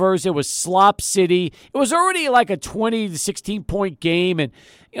 turnovers. It was slop city. It was already like a 20 to 16 point game. And,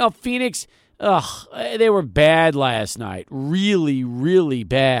 Phoenix, they were bad last night. Really, really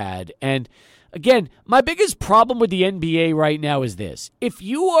bad. And again, my biggest problem with the NBA right now is this. If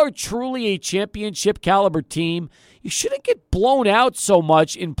you are truly a championship caliber team, you shouldn't get blown out so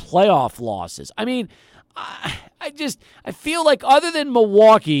much in playoff losses. I mean, I feel like other than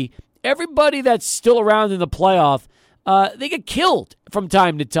Milwaukee, everybody that's still around in the playoff, they get killed from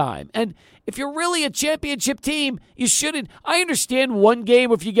time to time. And if you're really a championship team, you shouldn't. I understand one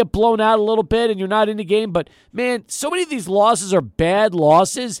game if you get blown out a little bit and you're not in the game, but man, so many of these losses are bad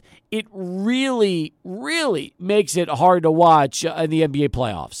losses. It really, really makes it hard to watch in the NBA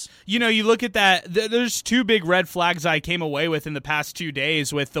playoffs. You look at that, there's two big red flags I came away with in the past 2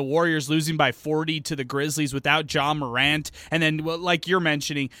 days, with the Warriors losing by 40 to the Grizzlies without Ja Morant. And then, like you're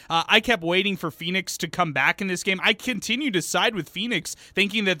mentioning, I kept waiting for Phoenix to come back in this game. I continue to side with Phoenix,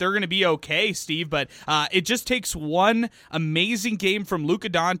 thinking that they're going to be okay, Steve, but it just takes one amazing game from Luka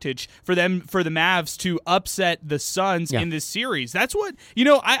Doncic for the Mavs to upset the Suns in this series. That's what,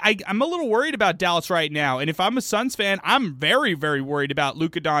 I'm a little worried about Dallas right now. And if I'm a Suns fan, I'm very, very worried about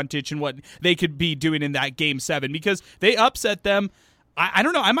Luka Doncic and what they could be doing in that Game 7, because they upset them. I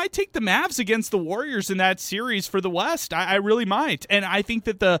don't know. I might take the Mavs against the Warriors in that series for the West. I really might. And I think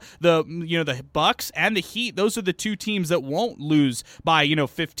that the Bucks and the Heat, those are the two teams that won't lose by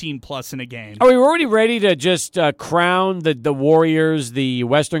 15 plus in a game. Are we already ready to just crown the Warriors the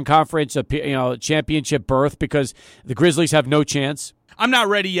Western Conference championship berth because the Grizzlies have no chance? I'm not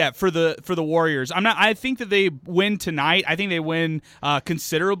ready yet for the Warriors. I think that they win tonight. I think they win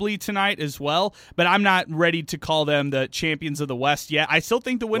considerably tonight as well. But I'm not ready to call them the champions of the West yet. I still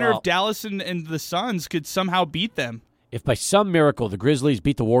think the winner of Dallas and the Suns could somehow beat them. If by some miracle the Grizzlies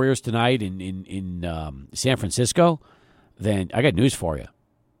beat the Warriors tonight in San Francisco, then I got news for you.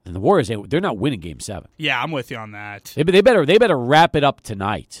 And the Warriors, they're not winning Game 7. Yeah, I'm with you on that. They better wrap it up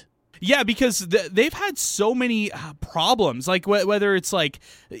tonight. Yeah, because they've had so many problems, like whether it's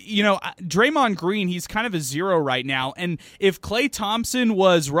Draymond Green, he's kind of a zero right now. And if Klay Thompson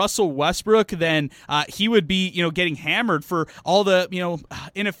was Russell Westbrook, then he would be, getting hammered for all the,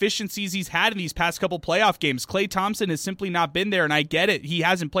 inefficiencies he's had in these past couple playoff games. Klay Thompson has simply not been there, and I get it. He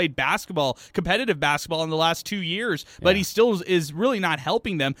hasn't played competitive basketball in the last 2 years, but he still is really not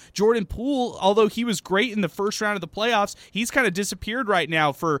helping them. Jordan Poole, although he was great in the first round of the playoffs, he's kind of disappeared right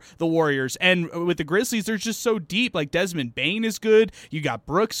now for the Warriors. And with the Grizzlies, they're just so deep. Like Desmond Bane is good. You got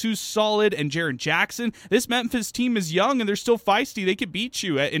Brooks, who's solid, and Jaren Jackson. This Memphis team is young, and they're still feisty. They could beat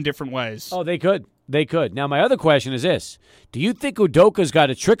you in different ways. Oh, they could. They could. Now, my other question is this. Do you think Udoka's got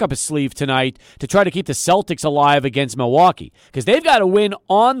a trick up his sleeve tonight to try to keep the Celtics alive against Milwaukee? Because they've got to win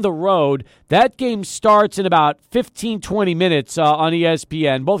on the road. That game starts in about 15, 20 minutes on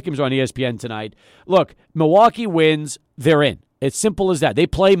ESPN. Both games are on ESPN tonight. Look, Milwaukee wins, they're in. It's simple as that. They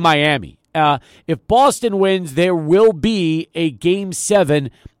play Miami. If Boston wins, there will be a Game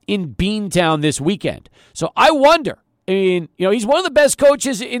 7 in Beantown this weekend. So I wonder. I mean, he's one of the best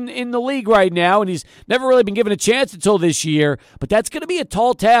coaches in the league right now, and he's never really been given a chance until this year. But that's going to be a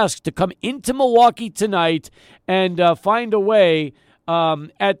tall task to come into Milwaukee tonight and find a way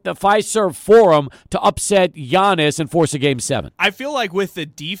at the Fiserv Forum to upset Giannis and force a Game 7. I feel like with the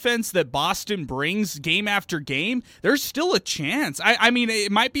defense that Boston brings game after game, there's still a chance. I mean,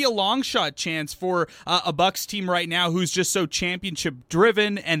 it might be a long shot chance for a Bucks team right now who's just so championship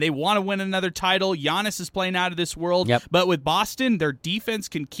driven and they want to win another title. Giannis is playing out of this world. Yep. But with Boston, their defense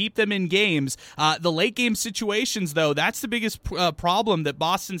can keep them in games. The late game situations, though, that's the biggest problem that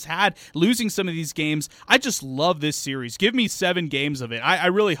Boston's had, losing some of these games. I just love this series. Give me 7 games of it. I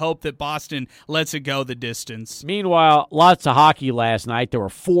really hope that Boston lets it go the distance. Meanwhile, lots of hockey last night. There were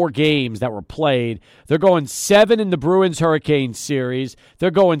 4 games that were played. They're going 7 in the Bruins-Hurricanes series. They're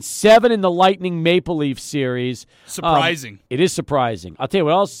going 7 in the Lightning-Maple Leaf series. Surprising. It is surprising. I'll tell you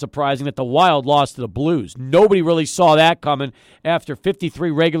what else is surprising, that the Wild lost to the Blues. Nobody really saw that coming after 53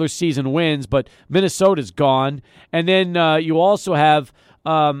 regular season wins, but Minnesota's gone. And then you also have,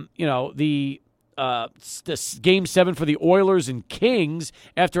 the Game 7 for the Oilers and Kings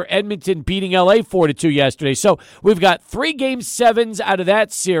after Edmonton beating LA 4-2 yesterday. So we've got 3 Game 7s out of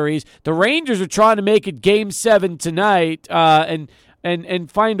that series. The Rangers are trying to make it Game 7 tonight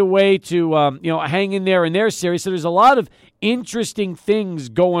and find a way to hang in there in their series. So there's a lot of interesting things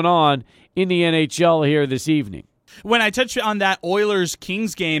going on in the NHL here this evening. When I touched on that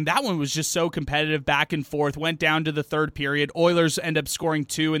Oilers-Kings game, that one was just so competitive, back and forth, went down to the third period. Oilers end up scoring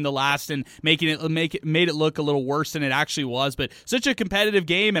 2 in the last and made it look a little worse than it actually was. But such a competitive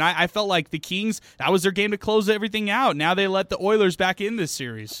game, and I felt like the Kings, that was their game to close everything out. Now they let the Oilers back in this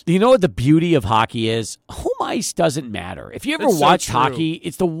series. You know what the beauty of hockey is? Home ice doesn't matter. If you ever watched hockey,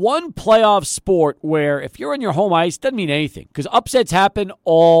 it's the one playoff sport where if you're on your home ice, it doesn't mean anything because upsets happen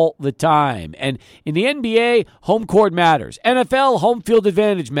all the time. And in the NBA, home court matters. NFL, home field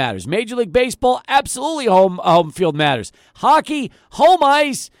advantage matters. Major League Baseball, absolutely home field matters. Hockey, home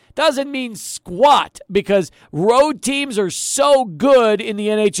ice doesn't mean squat because road teams are so good in the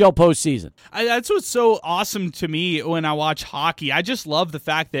NHL postseason. That's what's so awesome to me when I watch hockey. I just love the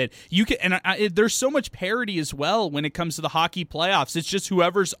fact that you can, and there's so much parity as well when it comes to the hockey playoffs. It's just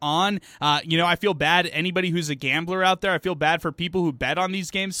whoever's on. I feel bad. Anybody who's a gambler out there, I feel bad for people who bet on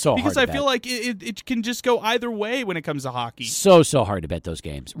these games because I feel like it can just go either way when it comes to hockey. So hard to bet those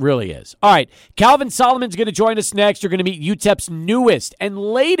games. Really is. All right, Calvin Solomon's going to join us next. You're going to meet UTEP's newest and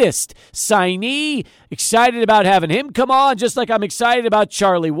latest signee. Excited about having him come on, just like I'm excited about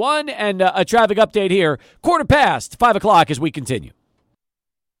Charlie 1. And a traffic update here, 5:15 as we continue.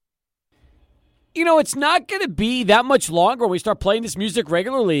 You know, it's not going to be that much longer when we start playing this music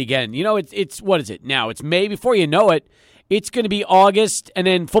regularly again. You know, it's what is it now? It's May. Before you know it, it's going to be August, and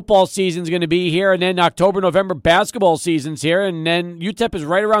then football season's going to be here, and then October, November, basketball season's here, and then UTEP is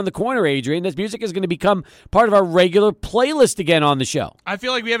right around the corner, Adrian. This music is going to become part of our regular playlist again on the show. I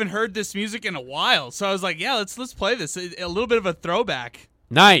feel like we haven't heard this music in a while, so I was like, yeah, let's play this. A little bit of a throwback.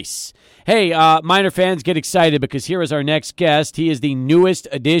 Nice. Hey, Miner fans, get excited because here is our next guest. He is the newest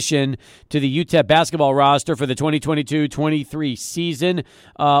addition to the UTEP basketball roster for the 2022-23 season.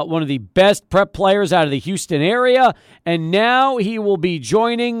 One of the best prep players out of the Houston area, and now he will be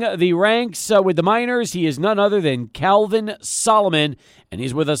joining the ranks with the Miners. He is none other than Calvin Solomon, and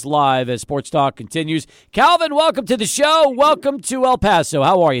he's with us live as Sports Talk continues. Calvin, welcome to the show. Welcome to El Paso.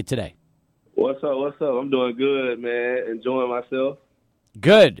 How are you today? What's up? I'm doing good, man. Enjoying myself.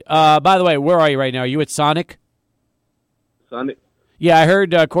 Good. By the way, where are you right now? Are you at Sonic? Sonic? Yeah, I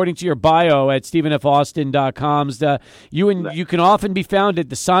heard, according to your bio at StephenFAustin.com's, you can often be found at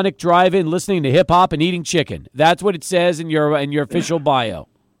the Sonic Drive-In listening to hip-hop and eating chicken. That's what it says in your official bio.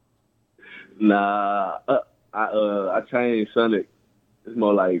 Nah, I changed Sonic. It's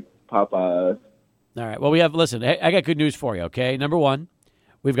more like Popeyes. All right. Well, listen, I got good news for you, okay? Number one,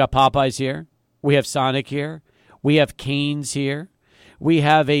 we've got Popeyes here. We have Sonic here. We have Cane's here. We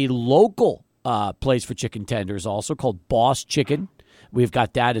have a local place for chicken tenders also called Boss Chicken. We've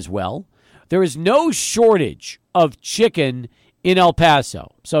got that as well. There is no shortage of chicken in El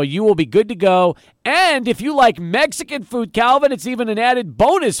Paso, so you will be good to go. And if you like Mexican food, Calvin, it's even an added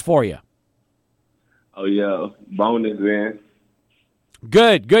bonus for you. Oh, yeah. Bonus, man.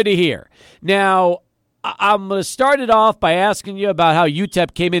 Good to hear. Now, I'm going to start it off by asking you about how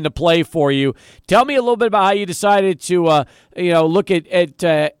UTEP came into play for you. Tell me a little bit about how you decided to, look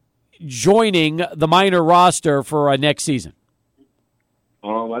at joining the minor roster for next season.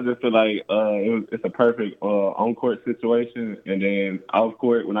 I just feel like it's a perfect on-court situation, and then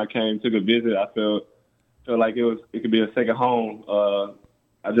off-court, when I took a visit, I felt like it could be a second home.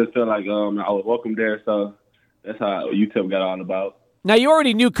 I just felt like I was welcome there, so that's how UTEP got all about. Now, you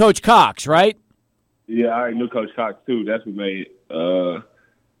already knew Coach Cox, right? Yeah, I already knew Coach Cox, too. That's what made it. As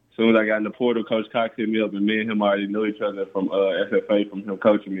soon as I got in the portal, Coach Cox hit me up, and me and him already knew each other from SFA, from him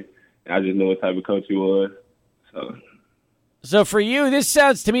coaching me. And I just knew what type of coach he was. So for you, this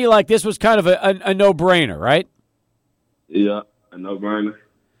sounds to me like this was kind of a no-brainer, right? Yeah, a no-brainer.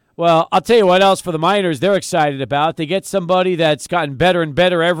 Well, I'll tell you what else for the Miners they're excited about. They get somebody that's gotten better and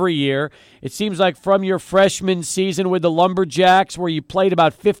better every year. It seems like from your freshman season with the Lumberjacks where you played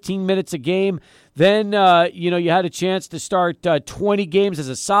about 15 minutes a game, then you had a chance to start 20 games as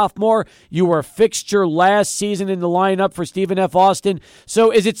a sophomore. You were a fixture last season in the lineup for Stephen F. Austin.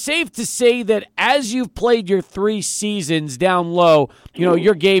 So is it safe to say that as you've played your 3 seasons down low,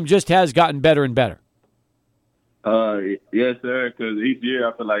 your game just has gotten better and better? Yes, sir, because each year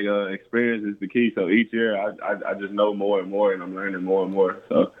I feel like experience is the key. So each year I just know more and more, and I'm learning more and more.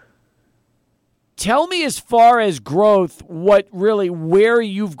 So, tell me, as far as growth, where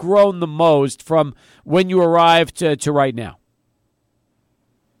you've grown the most from when you arrived to right now.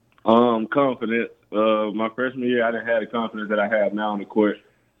 Confidence. My freshman year, I didn't have the confidence that I have now on the court.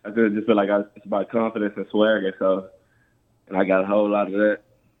 I just feel like it's about confidence and swagger. And I got a whole lot of that.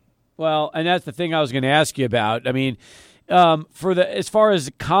 Well, and that's the thing I was going to ask you about. I mean, as far as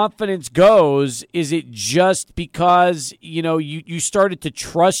confidence goes, is it just because you started to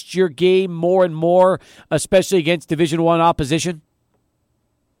trust your game more and more, especially against Division I opposition?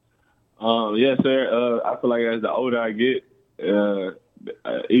 Yes, sir. I feel like as the older I get,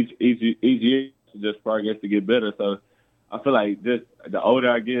 each year just progress to get better. So I feel like just the older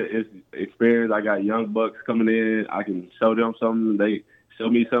I get, it's experience. I got young bucks coming in. I can show them something. They show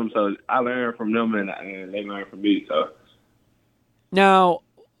me something. So I learn from them, and they learn from me. So now,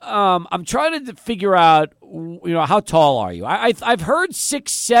 I'm trying to figure out, how tall are you? I've heard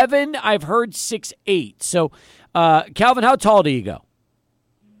 6'7". I've heard 6'8". So, Calvin, how tall do you go?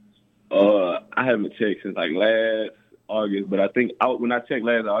 I haven't checked since like last August, but I think when I checked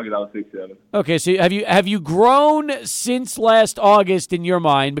last August, I was 6'7". Okay, so have you grown since last August in your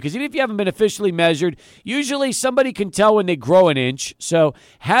mind? Because even if you haven't been officially measured, usually somebody can tell when they grow an inch. So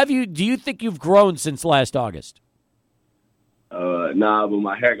do you think you've grown since last August? Nah, but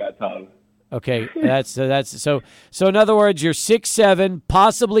my hair got taller. Okay, that's so in other words, you're 6'7",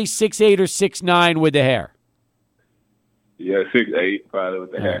 possibly 6'8" or 6'9" with the hair. Yeah, 6'8" probably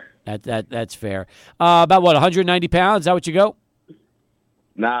with the hair. That's fair. About what, 190 pounds? Is that what you go?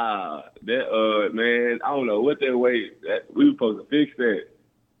 Nah, that man, I don't know what that weight. We were supposed to fix that.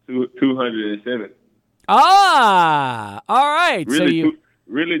 207. Ah, all right. Really, so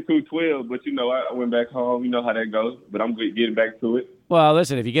really 212, but I went back home. You know how that goes. But I'm getting back to it. Well,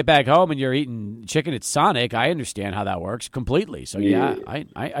 listen, if you get back home and you're eating chicken at Sonic, I understand how that works completely. So yeah.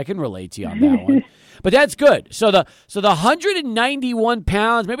 I can relate to you on that one. But that's good. So the 191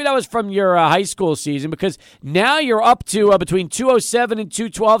 pounds, maybe that was from your high school season, because now you're up to between 207 and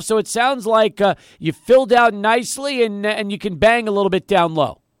 212. So it sounds like you filled out nicely and you can bang a little bit down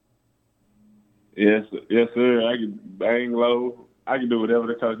low. Yes, sir. I can bang low. I can do whatever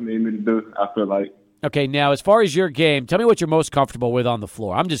the coach needs me to do, I feel like. Okay, now as far as your game, tell me what you're most comfortable with on the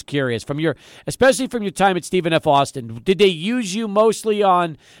floor. I'm just curious, especially from your time at Stephen F. Austin. Did they use you mostly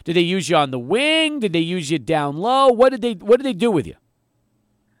on? Did they use you on the wing? Did they use you down low? What did they do with you?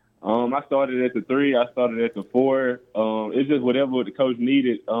 I started at the 3. I started at the 4. It's just whatever the coach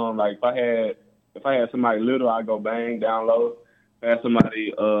needed. Like if I had somebody little, I go bang down low. If I had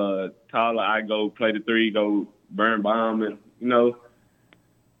somebody taller, I go play the 3, go burn bomb, and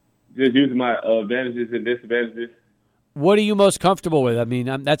just using my advantages and disadvantages. What are you most comfortable with? I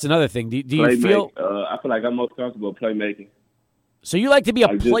mean, that's another thing. Do you feel? I feel like I'm most comfortable playmaking. So you like to be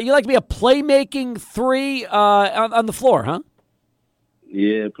you like to be a playmaking 3 on the floor, huh?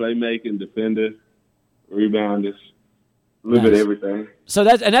 Yeah, playmaking, defender, rebounders, a little bit of everything. So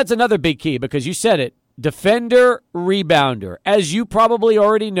that's another big key, because you said it. Defender, rebounder. As you probably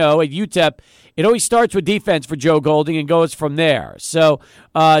already know, at UTEP, it always starts with defense for Joe Golding and goes from there. So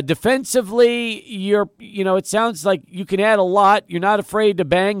defensively, it sounds like you can add a lot. You're not afraid to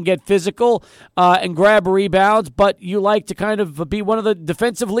bang, get physical, and grab rebounds, but you like to kind of be one of the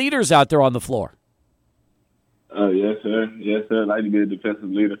defensive leaders out there on the floor. Yes, sir. Yes, sir. I like to be a defensive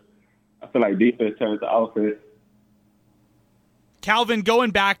leader. I feel like defense turns to offense. Calvin,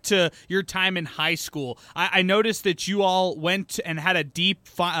 going back to your time in high school, I noticed that you all went and had a deep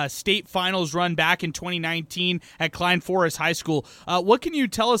state finals run back in 2019 at Klein Forest High School. What can you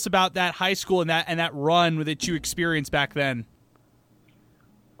tell us about that high school and that run that you experienced back then?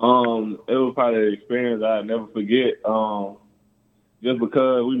 It was probably an experience I'll never forget. Just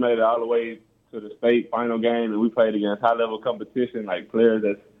because we made it all the way to the state final game and we played against high-level competition, like players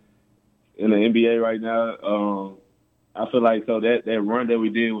that's in the NBA right now. I feel like that run that we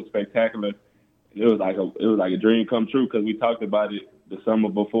did was spectacular. It was like a dream come true, because we talked about it the summer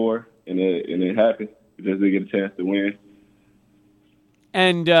before, and it happened. We just didn't get a chance to win.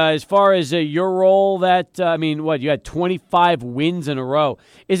 And as far as your role, you had 25 wins in a row.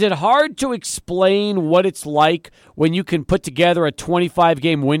 Is it hard to explain what it's like when you can put together a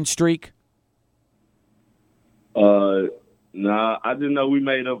 25-game win streak? Nah, I just know we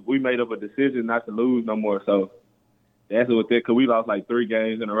made up a decision not to lose no more. So that's what because we lost like 3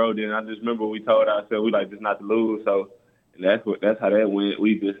 games in a row. Then I just remember we told ourselves we like just not to lose. So that's how that went.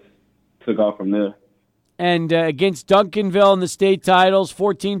 We just took off from there. And against Duncanville in the state titles,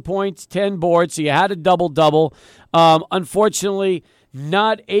 14 points, 10 boards. So you had a double-double. Unfortunately,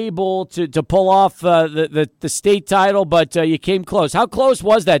 not able to pull off the state title, but you came close. How close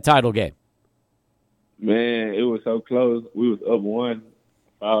was that title game? Man, it was so close. We was up 1,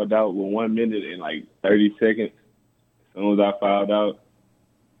 fouled out with 1 minute and like 30 seconds. As soon as I fouled out,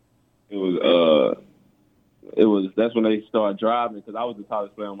 that's when they started driving, because I was the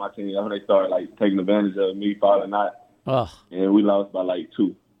tallest player on my team. That's when they started like taking advantage of me fouling out. And we lost by like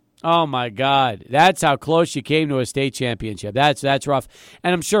 2. Oh, my God. That's how close you came to a state championship. That's rough.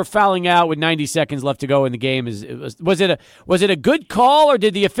 And I'm sure fouling out with 90 seconds left to go in the game was it a good call, or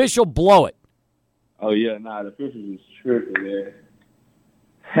did the official blow it? Oh, yeah, the official was tripping,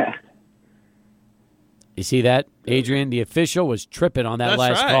 man. You see that, Adrian? The official was tripping on that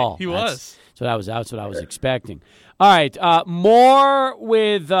last call. He was. So that's what I was expecting. All right, more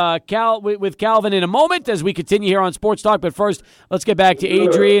with Calvin in a moment as we continue here on Sports Talk. But first, let's get back to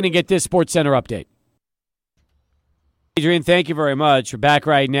Adrian and get this Sports Center update. Adrian, thank you very much. We're back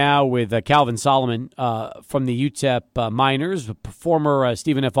right now with Calvin Solomon from the UTEP Miners, a former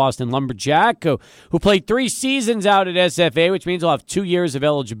Stephen F. Austin Lumberjack who played 3 seasons out at SFA, which means he'll have 2 years of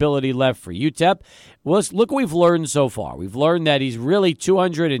eligibility left for UTEP. Well, look what we've learned so far. We've learned that he's really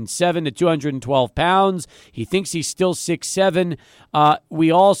 207 to 212 pounds. He thinks he's still 6'7". We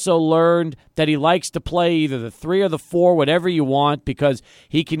also learned that he likes to play either the 3 or the 4, whatever you want, because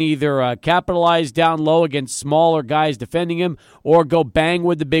he can either capitalize down low against smaller guys defending him or go bang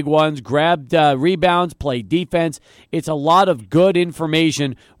with the big ones, grab rebounds, play defense. It's a lot of good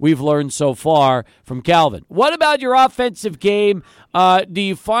information we've learned so far from Calvin. What about your offensive game? Do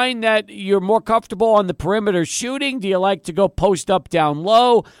you find that you're more comfortable on the perimeter shooting? Do you like to go post up down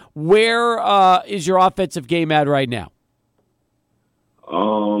low? Where is your offensive game at right now?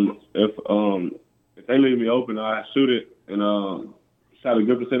 If they leave me open, I shoot it and shot a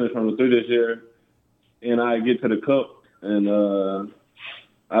good percentage from the 3 this year, and I get to the cup and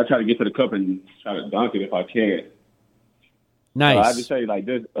I try to get to the cup and try to dunk it if I can. Nice. I just say like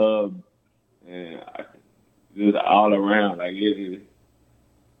this, and just all around like it.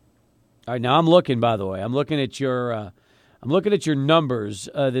 All right, now I'm looking. By the way, I'm looking at your numbers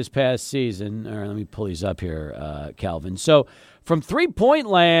this past season. All right, let me pull these up here, Calvin. So from 3-point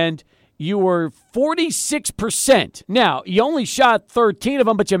land, you were 46%. Now you only shot 13 of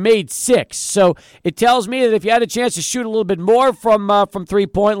them, but you made 6. So it tells me that if you had a chance to shoot a little bit more from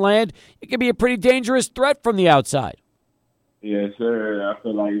 3-point land, it could be a pretty dangerous threat from the outside. Yes, sir. I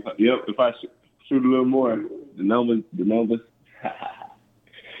feel like if I shoot a little more, the numbers.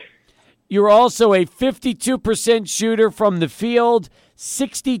 You're also a 52% shooter from the field,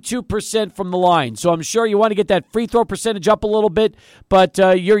 62% from the line. So I'm sure you want to get that free throw percentage up a little bit, but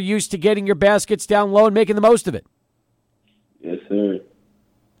you're used to getting your baskets down low and making the most of it. Yes, sir.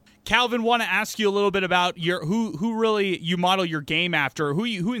 Calvin, want to ask you a little bit about who really you model your game after,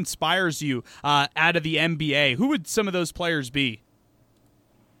 who inspires you out of the NBA. Who would some of those players be?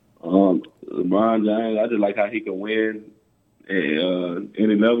 LeBron James. I just like how he can win at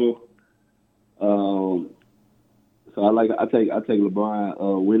any level. So I take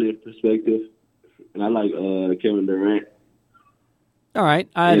LeBron winning perspective, and I like Kevin Durant. All right,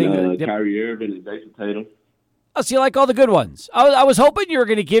 I think Kyrie Irving and Jason Tatum. Oh, so you like all the good ones. I was hoping you were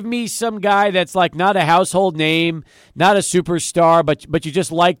going to give me some guy that's like not a household name, not a superstar, but you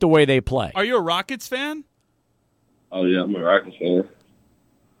just like the way they play. Are you a Rockets fan? Oh yeah, I'm a Rockets fan.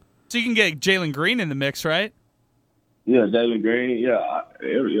 So you can get Jalen Green in the mix, right? Yeah, Jalen Green. Yeah.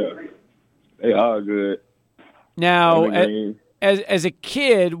 They are good. Now, as a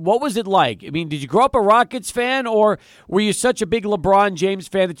kid, what was it like? I mean, did you grow up a Rockets fan, or were you such a big LeBron James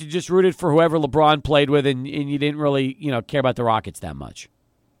fan that you just rooted for whoever LeBron played with, and you didn't really, care about the Rockets that much?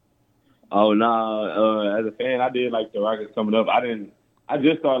 Oh no, as a fan, I did like the Rockets coming up. I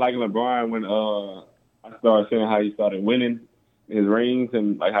just started liking LeBron when I started seeing how he started winning his rings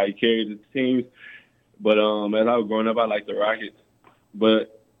and like how he carried his teams. But as I was growing up, I liked the Rockets,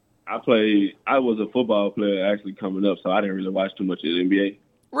 but I was a football player actually coming up, so I didn't really watch too much of the NBA.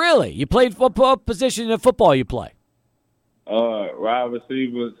 Really? You played football? Position in football you play? Wide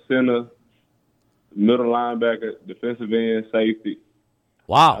receiver, center, middle linebacker, defensive end, safety.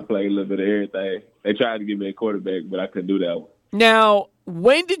 Wow. I played a little bit of everything. They tried to give me a quarterback, but I couldn't do that one. Now,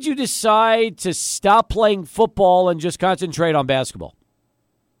 when did you decide to stop playing football and just concentrate on basketball?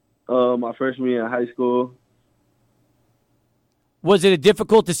 My freshman year in high school. Was it a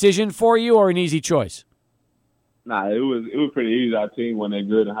difficult decision for you or an easy choice? Nah, it was pretty easy. Our team wasn't that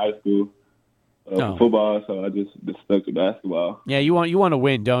good in high school for football, so I just stuck to basketball. Yeah, you want to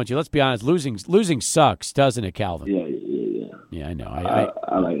win, don't you? Let's be honest. Losing sucks, doesn't it, Calvin? Yeah. Yeah, I know.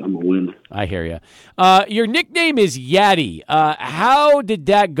 I'm a winner. I hear you. Your nickname is Yachty. How did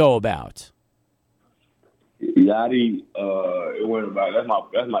that go about? Yachty, it went about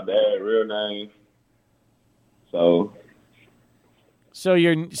that's my dad's real name. So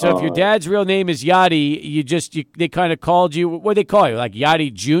if your dad's real name is Yachty, they kind of called you. What did they call you? Like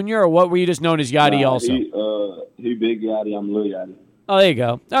Yachty Jr. or what? Were you just known as Yachty also? He Big Yachty. I'm Little Yachty. Oh, there you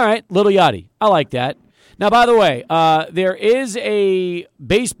go. All right, Little Yachty. I like that. Now, by the way, there is a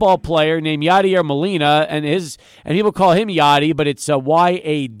baseball player named Yadier Molina, and people call him Yadi, but it's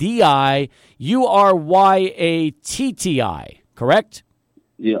Yadi, Uryattiti, correct?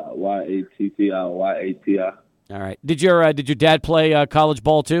 Yeah, Yatti. All right. Did your dad play college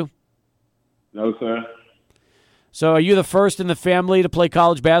ball too? No, sir. So, are you the first in the family to play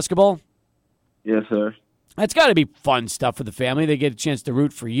college basketball? Yes, sir. That's got to be fun stuff for the family. They get a chance to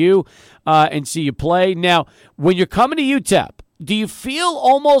root for you and see you play. Now, when you're coming to UTEP, do you feel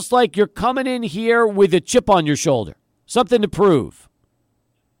almost like you're coming in here with a chip on your shoulder, something to prove?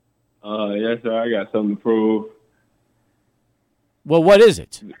 Yes, sir. I got something to prove. Well, what is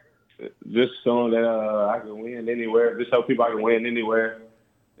it? Just showing that I can win anywhere. Just show people I can win anywhere,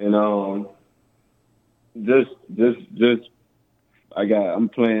 and I'm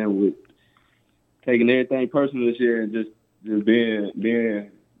playing with taking everything personal this year and just being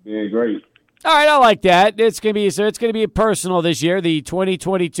great. All right, I like that. It's going to be personal this year. The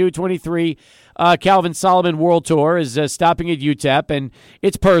 2022-23 Calvin Solomon World Tour is stopping at UTEP, and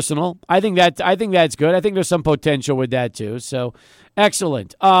it's personal. I think that's good. I think there's some potential with that too. So,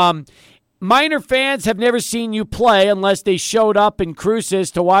 excellent. Miner fans have never seen you play unless they showed up in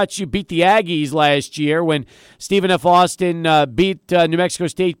Cruces to watch you beat the Aggies last year when Stephen F. Austin beat New Mexico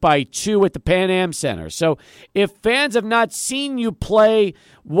State by 2 at the Pan Am Center. So if fans have not seen you play,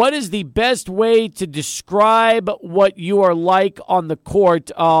 what is the best way to describe what you are like on the court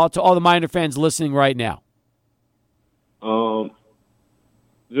to all the Miner fans listening right now?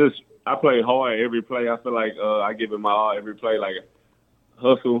 Just I play hard every play. I feel like I give it my all every play, like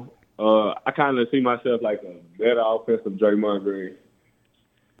hustle. I kind of see myself like a better offensive Draymond Green.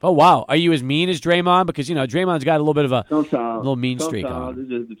 Oh, wow. Are you as mean as Draymond? Because, Draymond's got a little bit of a little mean streak on him. It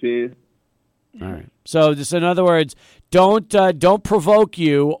just depends. All right. So, just in other words, don't provoke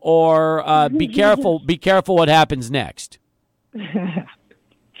you or be careful. Be careful what happens next. Is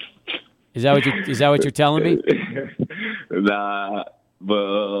that what you're telling me? Nah,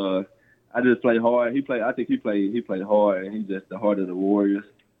 but I just play hard. I think he played hard, and he's just the heart of the Warriors.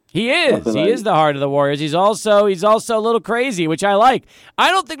 He is. He is the heart of the Warriors. He's also a little crazy, which I like. I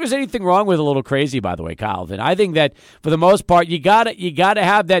don't think there's anything wrong with a little crazy, by the way, Calvin. I think that for the most part, you gotta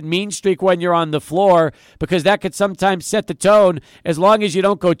have that mean streak when you're on the floor because that could sometimes set the tone. As long as you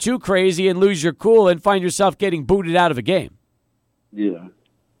don't go too crazy and lose your cool and find yourself getting booted out of a game. Yeah.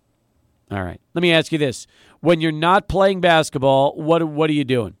 All right. Let me ask you this: when you're not playing basketball, what are you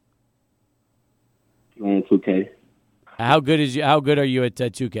doing? Playing 2K. How good are you at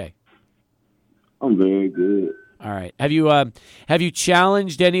 2K? I'm very good. All right. Have you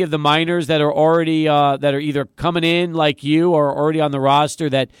challenged any of the minors that are already that are either coming in like you or already on the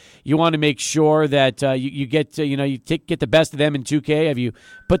roster that you want to make sure that you get get the best of them in 2K? Have you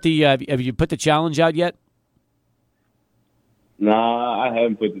put the challenge out yet? Nah, I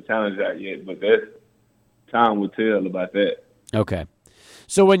haven't put the challenge out yet, but time will tell about that. Okay.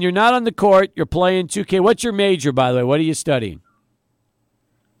 So when you're not on the court, you're playing 2K. What's your major, by the way? What are you studying?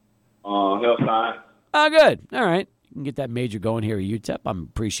 Health science. Oh, good. All right. You can get that major going here at UTEP. I'm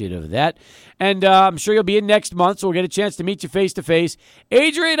appreciative of that. And I'm sure you'll be in next month, so we'll get a chance to meet you face-to-face.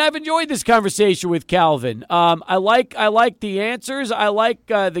 Adrian, I've enjoyed this conversation with Calvin. I like the answers. I like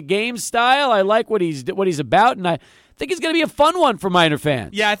the game style. I like what he's about, and I think it's going to be a fun one for Miner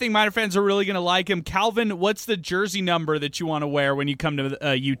fans. Yeah, I think Miner fans are really going to like him. Calvin, what's the jersey number that you want to wear when you come to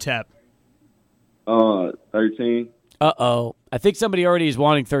UTEP? 13. Uh-oh. I think somebody already is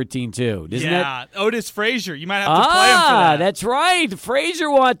wanting 13, too. Isn't yeah, Otis Frazier. You might have to play him for that. That's right.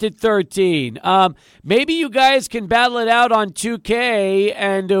 Frazier wanted 13. Maybe you guys can battle it out on 2K,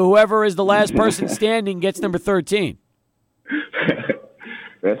 and whoever is the last person standing gets number 13.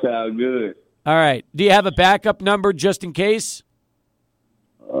 That sounds good. All right. Do you have a backup number just in case?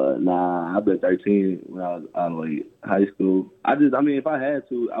 Nah, I've been 13 when I was out of high school. If I had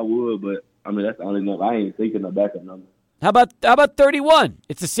to, I would, but that's the only number. I ain't thinking of backup number. How about 31?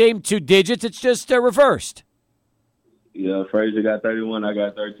 It's the same 2 digits. It's just reversed. Yeah, Frazier got 31. I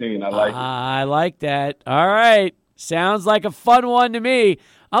got 13. I like it. I like that. All right. Sounds like a fun one to me.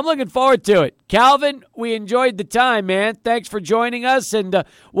 I'm looking forward to it. Calvin, we enjoyed the time, man. Thanks for joining us, and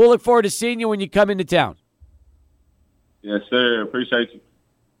we'll look forward to seeing you when you come into town. Yes, sir. Appreciate you.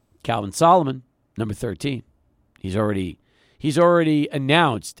 Calvin Solomon, number 13. He's already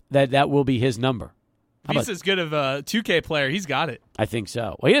announced that will be his number. He's as good of a 2K player. He's got it. I think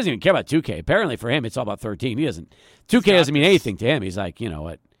so. Well, he doesn't even care about 2K. Apparently for him, it's all about 13. 2K doesn't mean anything to him. He's like, you know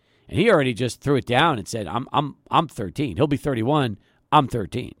what? And he already just threw it down and said, I'm 13. He'll be 31 I'm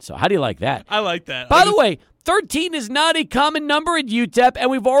 13. So how do you like that? I like that. By the way, 13 is not a common number at UTEP, and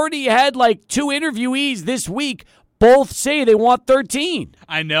we've already had like 2 interviewees this week both say they want 13.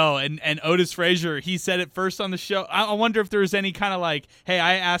 I know, and Otis Frazier, he said it first on the show. I wonder if there was any kind of like, hey,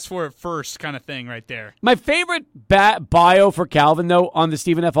 I asked for it first kind of thing right there. My favorite bio for Calvin, though, on the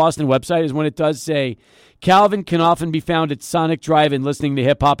Stephen F. Austin website is when it does say, Calvin can often be found at Sonic Drive-In listening to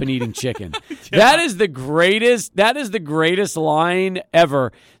hip-hop and eating chicken. Yeah. That is the greatest line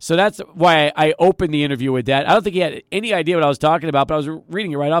ever. So that's why I opened the interview with that. I don't think he had any idea what I was talking about, but I was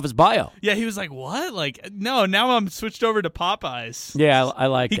reading it right off his bio. Yeah, he was like, what? Like, no, now I'm switched over to Popeyes. Yeah, I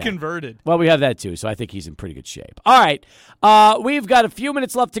like that. He converted. Well, we have that too, so I think he's in pretty good shape. All right, we've got a few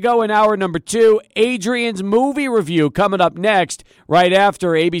minutes left to go in hour number 2. Adrian's movie review coming up next, right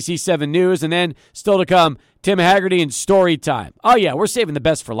after ABC 7 News, and then still to come, Tim Haggerty and Story Time. Oh, yeah, we're saving the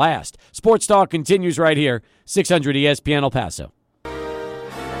best for last. Sports Talk continues right here, 600 ESPN El Paso.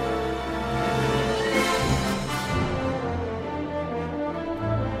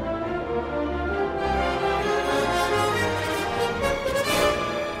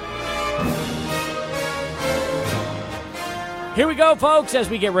 Here we go, folks, as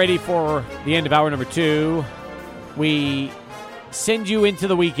we get ready for the end of hour number 2. We send you into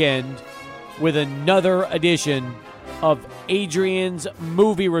the weekend with another edition of Adrian's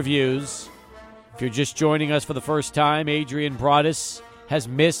Movie Reviews. If you're just joining us for the first time, Adrian Broadus has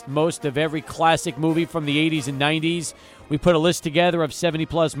missed most of every classic movie from the 80s and 90s. We put a list together of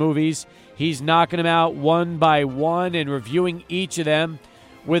 70-plus movies. He's knocking them out one by one and reviewing each of them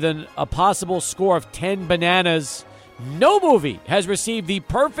with a possible score of 10 bananas. No movie has received the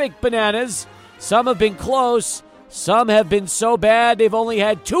perfect bananas. Some have been close. Some have been so bad they've only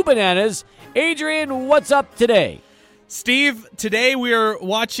had 2 bananas. Adrian, what's up today? Steve, today we are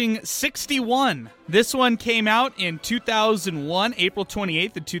watching 61. This one came out in 2001, April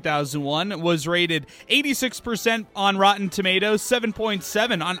 28th of 2001. Was rated 86% on Rotten Tomatoes,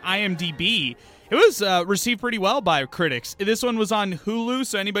 7.7 on IMDb. It was received pretty well by critics. This one was on Hulu,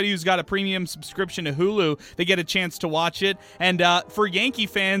 so anybody who's got a premium subscription to Hulu, they get a chance to watch it. And for Yankee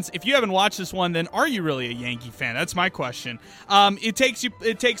fans, if you haven't watched this one, then are you really a Yankee fan? That's my question. It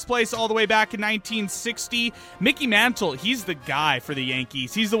takes place all the way back in 1960. Mickey Mantle, he's the guy for the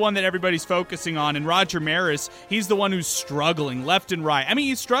Yankees. He's the one that everybody's focusing on. And Roger Maris, he's the one who's struggling left and right. I mean,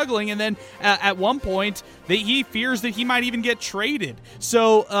 he's struggling, and then at one point, he fears that he might even get traded.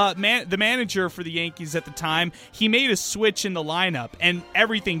 So the manager for the Yankees at the time, he made a switch in the lineup, and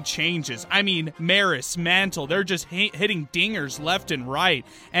everything changes. I mean, Maris, Mantle, they're just hitting dingers left and right,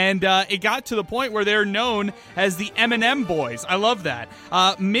 and it got to the point where they're known as the M&M Boys. I love that.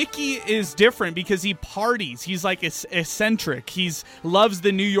 Mickey is different because he parties. He's like eccentric. He's loves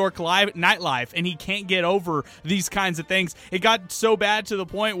the New York nightlife, and he can't get over these kinds of things. It got so bad to the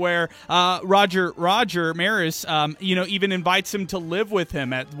point where Roger Maris, even invites him to live with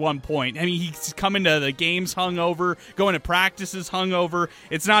him at one point. I mean, he's coming to the games hungover, going to practices hungover.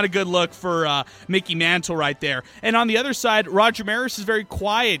 It's not a good look for Mickey Mantle right there. And on the other side, Roger Maris is very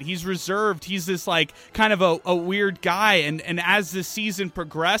quiet. He's reserved. He's this like kind of a weird guy. And as the season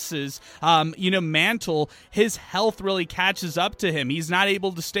progresses, Mantle, his health really catches up to him. He's not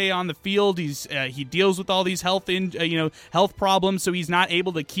able to stay on the field. He deals with all these health problems, so he's not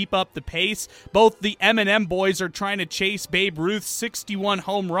able to keep up the pace. Both the M&M Boys are trying to chase Babe Ruth's 61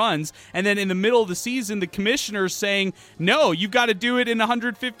 home runs, and then in the middle of the season, the commissioner's saying, no, you've got to do it in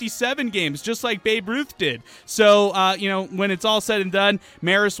 157 games, just like Babe Ruth did. So, when it's all said and done,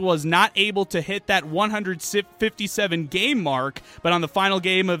 Maris was not able to hit that 157 game mark, but on the final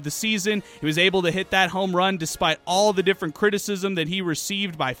game of the season, he was able to hit that home run despite all the different criticism that he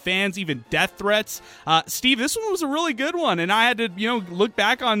received by fans, even death threats. Steve, this one was a really good one, and I had to, look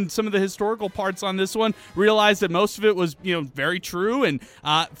back on some of the historical parts on this one, realize that most of it was, very true, and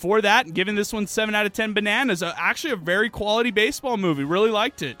for that, given this one 7 out of 10 bananas, actually a very quality baseball movie. Really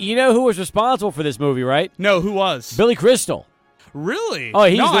liked it. You know who was responsible for this movie, right? No, who was? Billy Crystal. Really? Oh,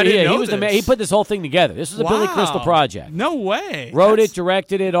 he was the man. He put this whole thing together. This was a Billy Crystal project. No way. Wrote it,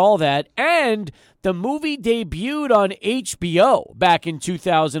 directed it, all that. And the movie debuted on HBO back in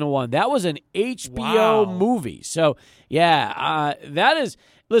 2001. That was an HBO movie. So, yeah, that is...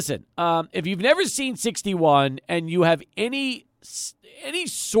 Listen, if you've never seen 61 and you have any any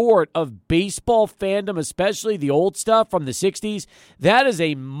sort of baseball fandom, especially the old stuff from the 60s, that is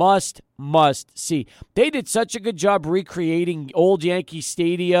a must see. They did such a good job recreating old Yankee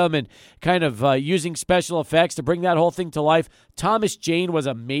Stadium and kind of using special effects to bring that whole thing to life. Thomas Jane was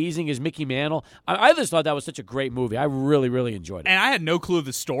amazing as Mickey Mantle. I just thought that was such a great movie. I really, really enjoyed it. And I had no clue of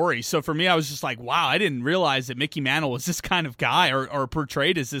the story. So for me, I was just like, wow, I didn't realize that Mickey Mantle was this kind of guy or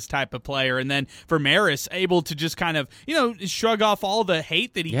portrayed as this type of player. And then for Maris, able to just kind of, shrug off all the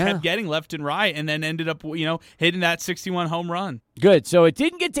hate that he kept getting left and right, and then ended up, hitting that 61 home run. Good. So it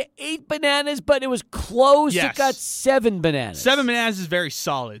didn't get to 8 bananas, but it was close. Yes. It got 7 bananas. 7 bananas is very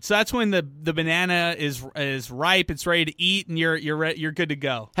solid. So that's when the banana is ripe, it's ready to eat, and you're good to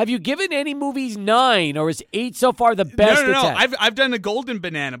go. Have you given any movies 9, or is 8 so far the best? No. I've done a golden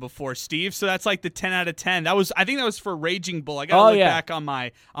banana before, Steve. So that's like the 10 out of 10. I think that was for Raging Bull. I got to look back on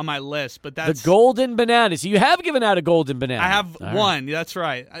my list, but that's the golden banana. So you have given out a golden banana. I have All one. Right. That's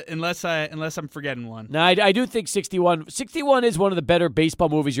right. Unless I'm forgetting one. No, I do think 61 is one of the better baseball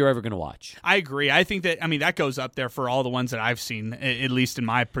movies you're ever going to watch. I agree. I think that goes up there for all the ones that I've seen, at least in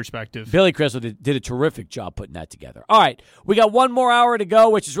my perspective. Billy Crystal did a terrific job putting that together. All right, we got one more hour to go,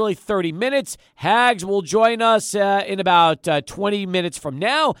 which is really 30 minutes. Hags will join us in about 20 minutes from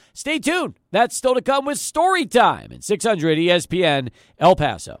now. Stay tuned. That's still to come with Story Time and 600 ESPN El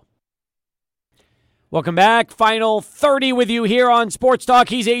Paso. Welcome back. Final 30 with you here on Sports Talk.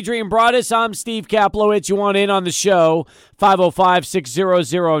 He's Adrian Broadus. I'm Steve Kaplowitz. You want in on the show,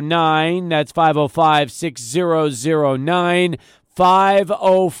 505-6009. That's 505-6009.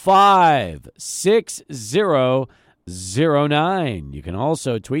 505-6009. You can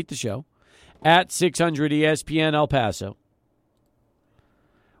also tweet the show at 600 ESPN El Paso.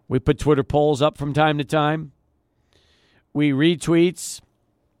 We put Twitter polls up from time to time. We read tweets.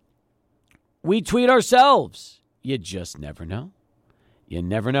 We tweet ourselves. You just never know. You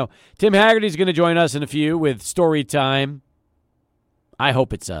never know. Tim Haggerty's going to join us in a few with Story Time. I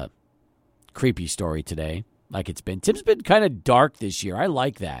hope it's a creepy story today, like it's been. Tim's been kind of dark this year. I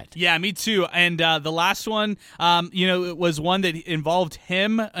like that. Yeah, me too. And the last one, it was one that involved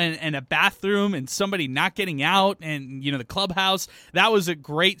him and a bathroom and somebody not getting out and, the clubhouse. That was a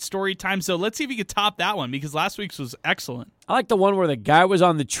great Story Time. So let's see if you could top that one, because last week's was excellent. I like the one where the guy was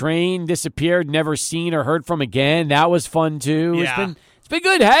on the train, disappeared, never seen or heard from again. That was fun, too. Yeah. It's been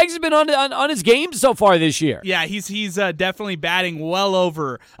good. Hags has been on his game so far this year. Yeah, he's definitely batting well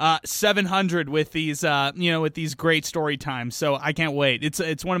over 700 with these with these great story times. So I can't wait.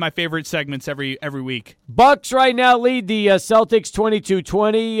 It's one of my favorite segments every week. Bucks right now lead the Celtics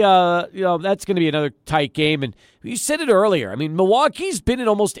 22-20. That's going to be another tight game. And you said it earlier. I mean, Milwaukee's been in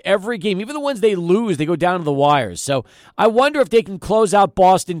almost every game. Even the ones they lose, they go down to the wires. So I wonder if they can close out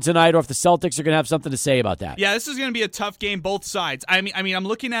Boston tonight, or if the Celtics are going to have something to say about that. Yeah, this is going to be a tough game, both sides. I mean, I'm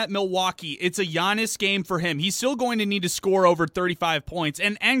looking at Milwaukee. It's a Giannis game for him. He's still going to need to score over 35 points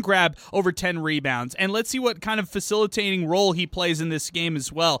and grab over 10 rebounds. And let's see what kind of facilitating role he plays in this game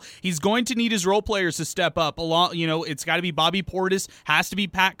as well. He's going to need his role players to step up. It's got to be Bobby Portis, has to be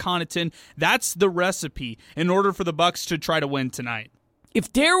Pat Connaughton. That's the recipe in order for the Bucks to try to win tonight.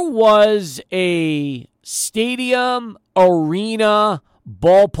 If there was a stadium, arena,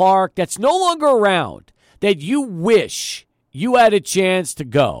 ballpark that's no longer around that you wish you had a chance to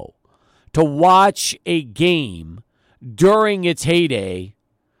go to watch a game during its heyday,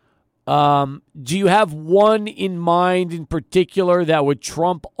 do you have one in mind in particular that would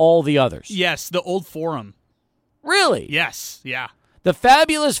trump all the others? Yes, the Old Forum. Really? Yes, yeah. The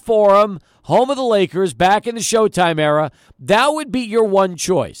fabulous Forum, home of the Lakers, back in the Showtime era, that would be your one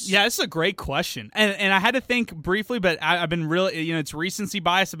choice. Yeah, this is a great question. And I had to think briefly, but I've been really, it's recency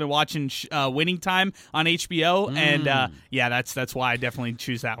bias. I've been watching Winning Time on HBO, and that's why I definitely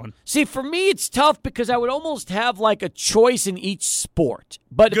choose that one. See, for me, it's tough because I would almost have like a choice in each sport.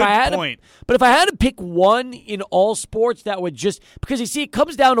 But Good point. If I had to pick one in all sports, that would just, because you see, it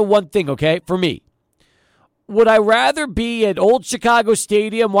comes down to one thing, okay, for me. Would I rather be at Old Chicago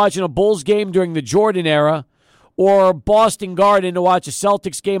Stadium watching a Bulls game during the Jordan era, or Boston Garden to watch a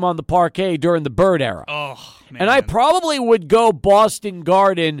Celtics game on the parquet during the Bird era? Oh, man. And I probably would go Boston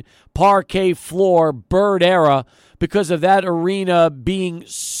Garden, parquet floor, Bird era, because of that arena being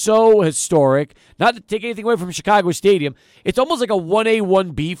so historic. Not to take anything away from Chicago Stadium. It's almost like a 1A,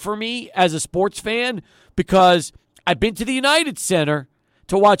 1B for me as a sports fan, because I've been to the United Center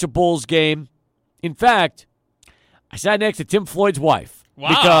to watch a Bulls game. In fact, I sat next to Tim Floyd's wife. Wow.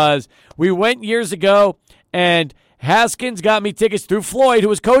 Because we went years ago, and Haskins got me tickets through Floyd, who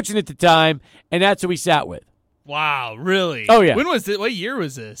was coaching at the time, and that's who we sat with. Wow, really? Oh, yeah. When was it? What year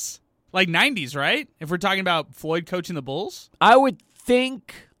was this? Like 90s, right? If we're talking about Floyd coaching the Bulls? I would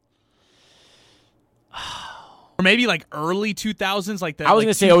think... Or maybe like early 2000s, like that. I was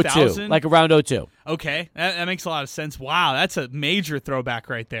going to say 02, like around 02. Okay, that makes a lot of sense. Wow, that's a major throwback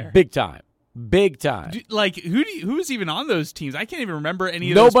right there. Big time. Like, who's even on those teams? I can't even remember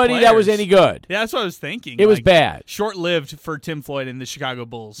any of those Nobody players. that was any good. Yeah, that's what I was thinking. It was bad. Short-lived for Tim Floyd and the Chicago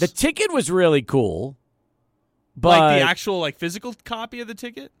Bulls. The ticket was really cool. But like the actual like physical copy of the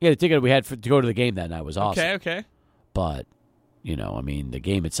ticket? Yeah, the ticket we had to go to the game that night was awesome. Okay. But, the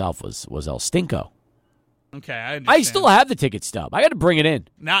game itself was El Stinko. Okay, I understand. I still have the ticket stub. I got to bring it in.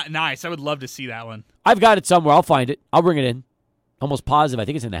 Not nice. I would love to see that one. I've got it somewhere. I'll find it. I'll bring it in. Almost positive. I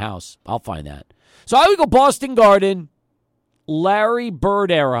think it's in the house. I'll find that. So I would go Boston Garden, Larry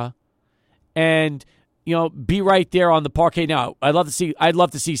Bird era, and be right there on the parquet. Now I'd love to see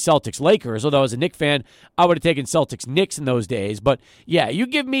Celtics Lakers. Although as a Knicks fan, I would have taken Celtics Knicks in those days. But yeah, you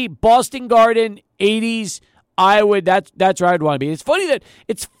give me Boston Garden 80s. I would. That's where I'd want to be. It's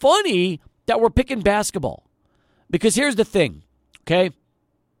funny that we're picking basketball, because here's the thing. Okay,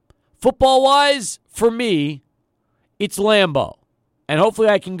 football wise, for me, it's Lambeau. And hopefully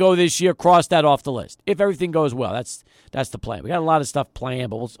I can go this year, cross that off the list. If everything goes well, that's the plan. We got a lot of stuff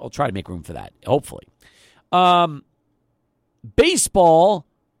planned, but I'll try to make room for that, hopefully. Baseball,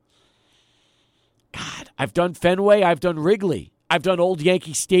 God, I've done Fenway, I've done Wrigley, I've done Old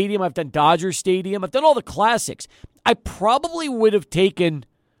Yankee Stadium, I've done Dodger Stadium, I've done all the classics. I probably would have taken,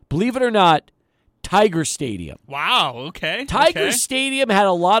 believe it or not, Tiger Stadium. Wow, okay. Tiger Stadium had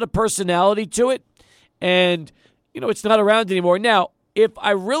a lot of personality to it, and it's not around anymore. Now, if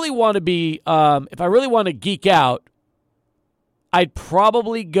I really want to geek out, I'd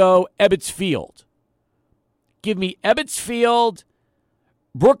probably go Ebbets Field. Give me Ebbets Field,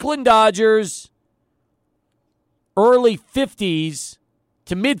 Brooklyn Dodgers, early 50s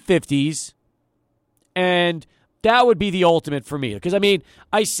to mid 50s, and that would be the ultimate for me. Because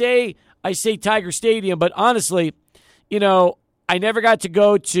I say Tiger Stadium, but honestly, I never got to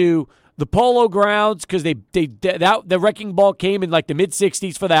go to the Polo Grounds because the wrecking ball came in like the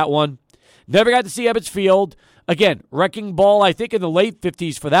mid-60s for that one. Never got to see Ebbets Field. Again, wrecking ball, I think, in the late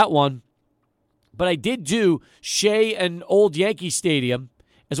 50s for that one. But I did do Shea and Old Yankee Stadium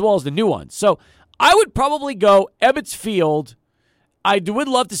as well as the new one. So I would probably go Ebbets Field. I would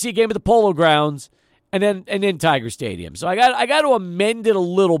love to see a game at the Polo Grounds and then Tiger Stadium. So I got to amend it a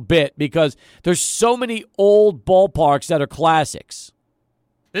little bit because there's so many old ballparks that are classics.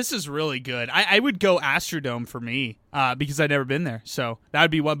 This is really good. I would go Astrodome for me because I've never been there. So that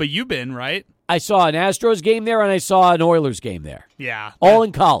would be one. But you've been, right? I saw an Astros game there, and I saw an Oilers game there. Yeah. All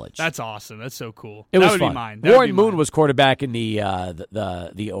in college. That's awesome. That's so cool. That was would fun. Be mine. Warren Moon was quarterback in the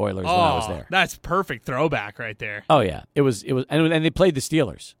Oilers when I was there. That's perfect throwback right there. Oh, yeah. It was, and they played the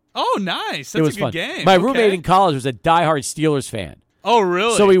Steelers. Oh, nice. That's it was a good fun. game. My roommate in college was a diehard Steelers fan. Oh,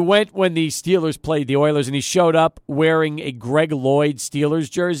 really? So he went when the Steelers played the Oilers, and he showed up wearing a Greg Lloyd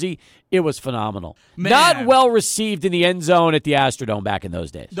Steelers jersey. It was phenomenal. Man. Not well received in the end zone at the Astrodome back in those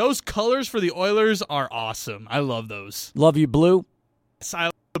days. Those colors for the Oilers are awesome. I love those. Love you, blue. Yes, I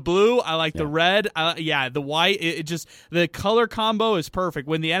like the blue. I like the red. The white. It just the color combo is perfect.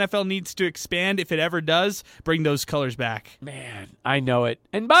 When the NFL needs to expand, if it ever does, bring those colors back. Man, I know it.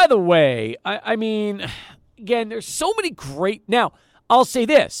 And by the way, I mean, again, there's so many great. Now, I'll say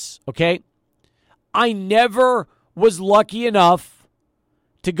this, okay? I never was lucky enough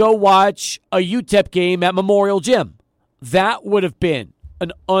to go watch a UTEP game at Memorial Gym. That would have been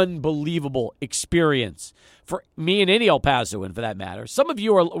an unbelievable experience for me and any El Pasoan, for that matter. Some of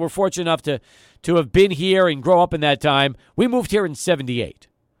you were fortunate enough to have been here and grow up in that time. We moved here in 78.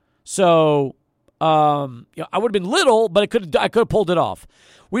 So I would have been little, but I could have pulled it off.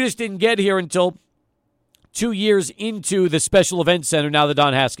 We just didn't get here until 2 years into the Special Events Center, now the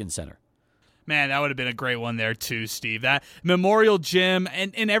Don Haskins Center. Man, that would have been a great one there too, Steve. That Memorial Gym,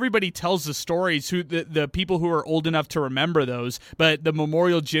 and everybody tells the stories, who the people who are old enough to remember those, but the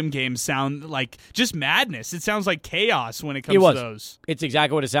Memorial Gym games sound like just madness. It sounds like chaos when it comes to those. It's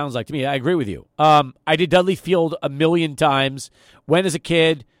exactly what it sounds like to me. I agree with you. I did Dudley Field a million times. Went as a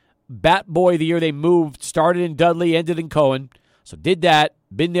kid. Bat Boy the year they moved. Started in Dudley, ended in Cohen. So did that.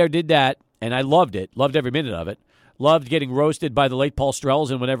 Been there, did that. And I loved it. Loved every minute of it. Loved getting roasted by the late Paul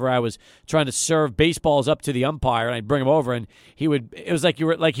Strells, and whenever I was trying to serve baseballs up to the umpire, and I'd bring him over, and he was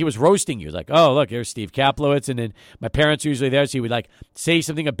like he was roasting you. He was like, oh, look, here's Steve Kaplowitz, and then my parents were usually there, so he would like say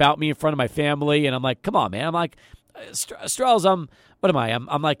something about me in front of my family, and I'm like, come on, man. I'm like, Strells, What am I?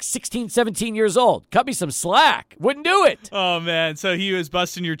 I'm like 16, 17 years old. Cut me some slack. Wouldn't do it. Oh, man. So he was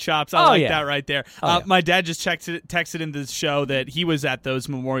busting your chops. I like that right there. Yeah. My dad just texted in the show that he was at those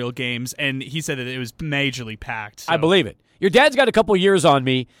Memorial games, and he said that it was majorly packed. So. I believe it. Your dad's got a couple years on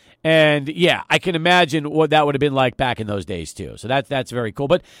me, and yeah, I can imagine what that would have been like back in those days too. So that's very cool.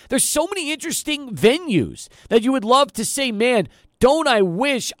 But there's so many interesting venues that you would love to say, man, don't I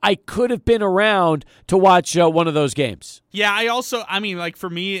wish I could have been around to watch one of those games? Yeah, like for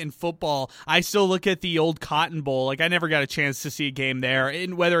me in football, I still look at the old Cotton Bowl. Like I never got a chance to see a game there,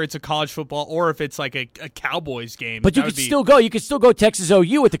 and whether it's a college football or if it's like a Cowboys game. But you could still go. You could still go Texas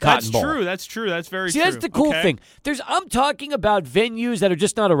OU at the Cotton Bowl. That's true. That's very true. See, that's the cool thing. I'm talking about venues that are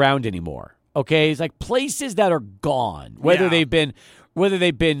just not around anymore. Okay, it's like places that are gone, whether they've been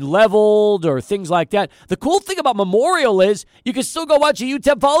leveled or things like that. The cool thing about Memorial is you can still go watch a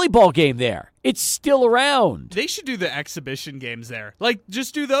UTEP volleyball game there. It's still around. They should do the exhibition games there. Like,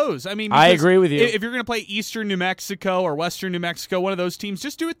 just do those. I mean, I agree with you. If you're going to play Eastern New Mexico or Western New Mexico, one of those teams,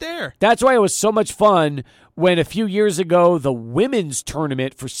 just do it there. That's why it was so much fun when a few years ago the women's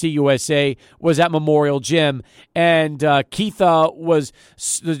tournament for CUSA was at Memorial Gym, and Keitha was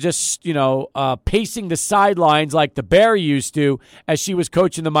just pacing the sidelines like the Bear used to as she was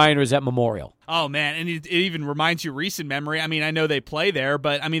coaching the minors at Memorial. Oh, man, and it even reminds you of recent memory. I mean, I know they play there,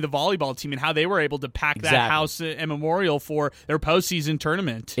 but, I mean, the volleyball team and how they were able to pack that house at Memorial for their postseason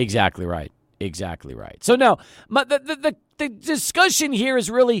tournament. Exactly right. So now, the discussion here is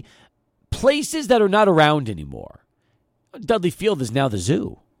really places that are not around anymore. Dudley Field is now the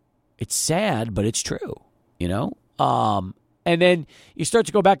zoo. It's sad, but it's true, And then you start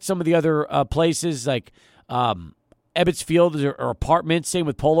to go back to some of the other places like Ebbets Field or apartments. Same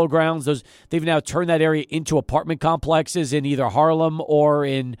with Polo Grounds. They've now turned that area into apartment complexes in either Harlem or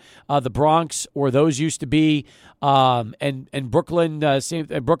in the Bronx, or those used to be. And Brooklyn, same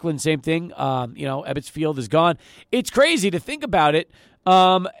thing. Ebbets Field is gone. It's crazy to think about it.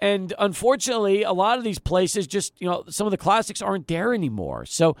 And unfortunately, a lot of these places just, some of the classics aren't there anymore.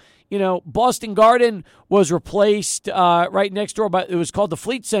 So, Boston Garden was replaced right next door, but it was called the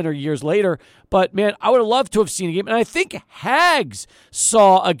Fleet Center years later. But, man, I would have loved to have seen a game. And I think Hags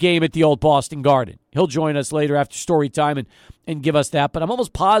saw a game at the old Boston Garden. He'll join us later after story time and give us that. But I'm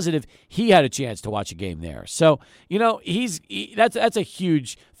almost positive he had a chance to watch a game there. So, that's a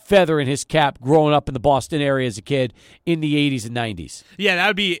huge feather in his cap growing up in the Boston area as a kid in the 80s and 90s. Yeah,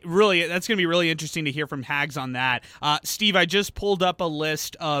 that's going to be really interesting to hear from Hags on that. Steve, I just pulled up a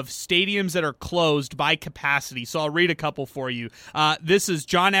list of stadiums that are closed by capacity, so I'll read a couple for you. This is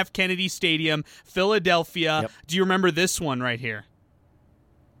John F. Kennedy Stadium, Philadelphia. Yep. Do you remember this one right here?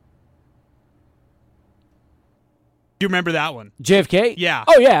 Do you remember that one? JFK? Yeah.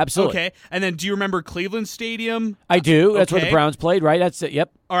 Oh, yeah, absolutely. Okay. And then do you remember Cleveland Stadium? I do. That's where the Browns played, right? That's it.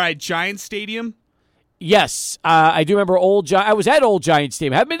 Yep. All right. Giants Stadium? Yes. I do remember I was at Old Giant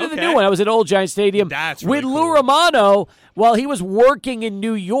Stadium. I haven't been to the new one. I was at Old Giant Stadium with Lou Romano while he was working in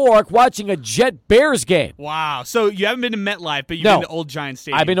New York watching a Jet Bears game. Wow. So you haven't been to MetLife, but you've been to Old Giant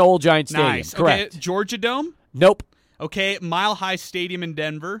Stadium. I've been to Old Giant Stadium. Nice. Correct. Okay. Georgia Dome? Nope. Okay. Mile High Stadium in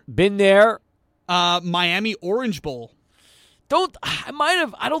Denver? Been there. Miami Orange Bowl?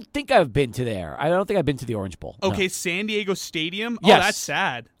 I don't think I've been to there. I don't think I've been to the Orange Bowl. Okay, no. San Diego Stadium? Yes. Oh, that's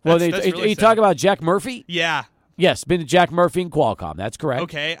sad. Are really you talking about Jack Murphy? Yeah. Yes, been to Jack Murphy and Qualcomm. That's correct.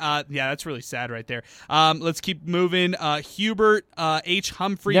 Okay. Yeah, that's really sad right there. Let's keep moving. Hubert H.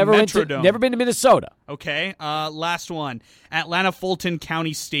 Humphrey Metrodome. Never been to Minnesota. Okay. Last one. Atlanta Fulton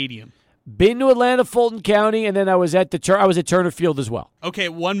County Stadium. Been to Atlanta, Fulton County, and then I was at Turner Field as well. Okay,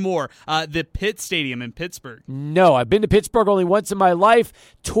 one more. The Pitt Stadium in Pittsburgh. No, I've been to Pittsburgh only once in my life.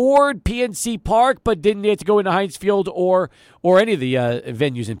 Toured PNC Park, but didn't get to go into Heinz Field or any of the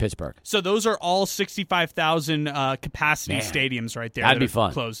venues in Pittsburgh. So those are all 65,000 capacity stadiums right there. That'd be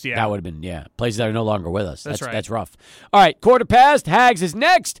fun. Closed, yeah. That would have been, places that are no longer with us. That's right. That's rough. All right, quarter past. Hags is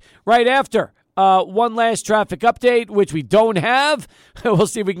next, right after. One last traffic update, which we don't have. We'll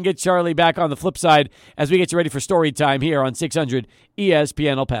see if we can get Charlie back on the flip side as we get you ready for story time here on 600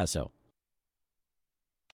 ESPN El Paso.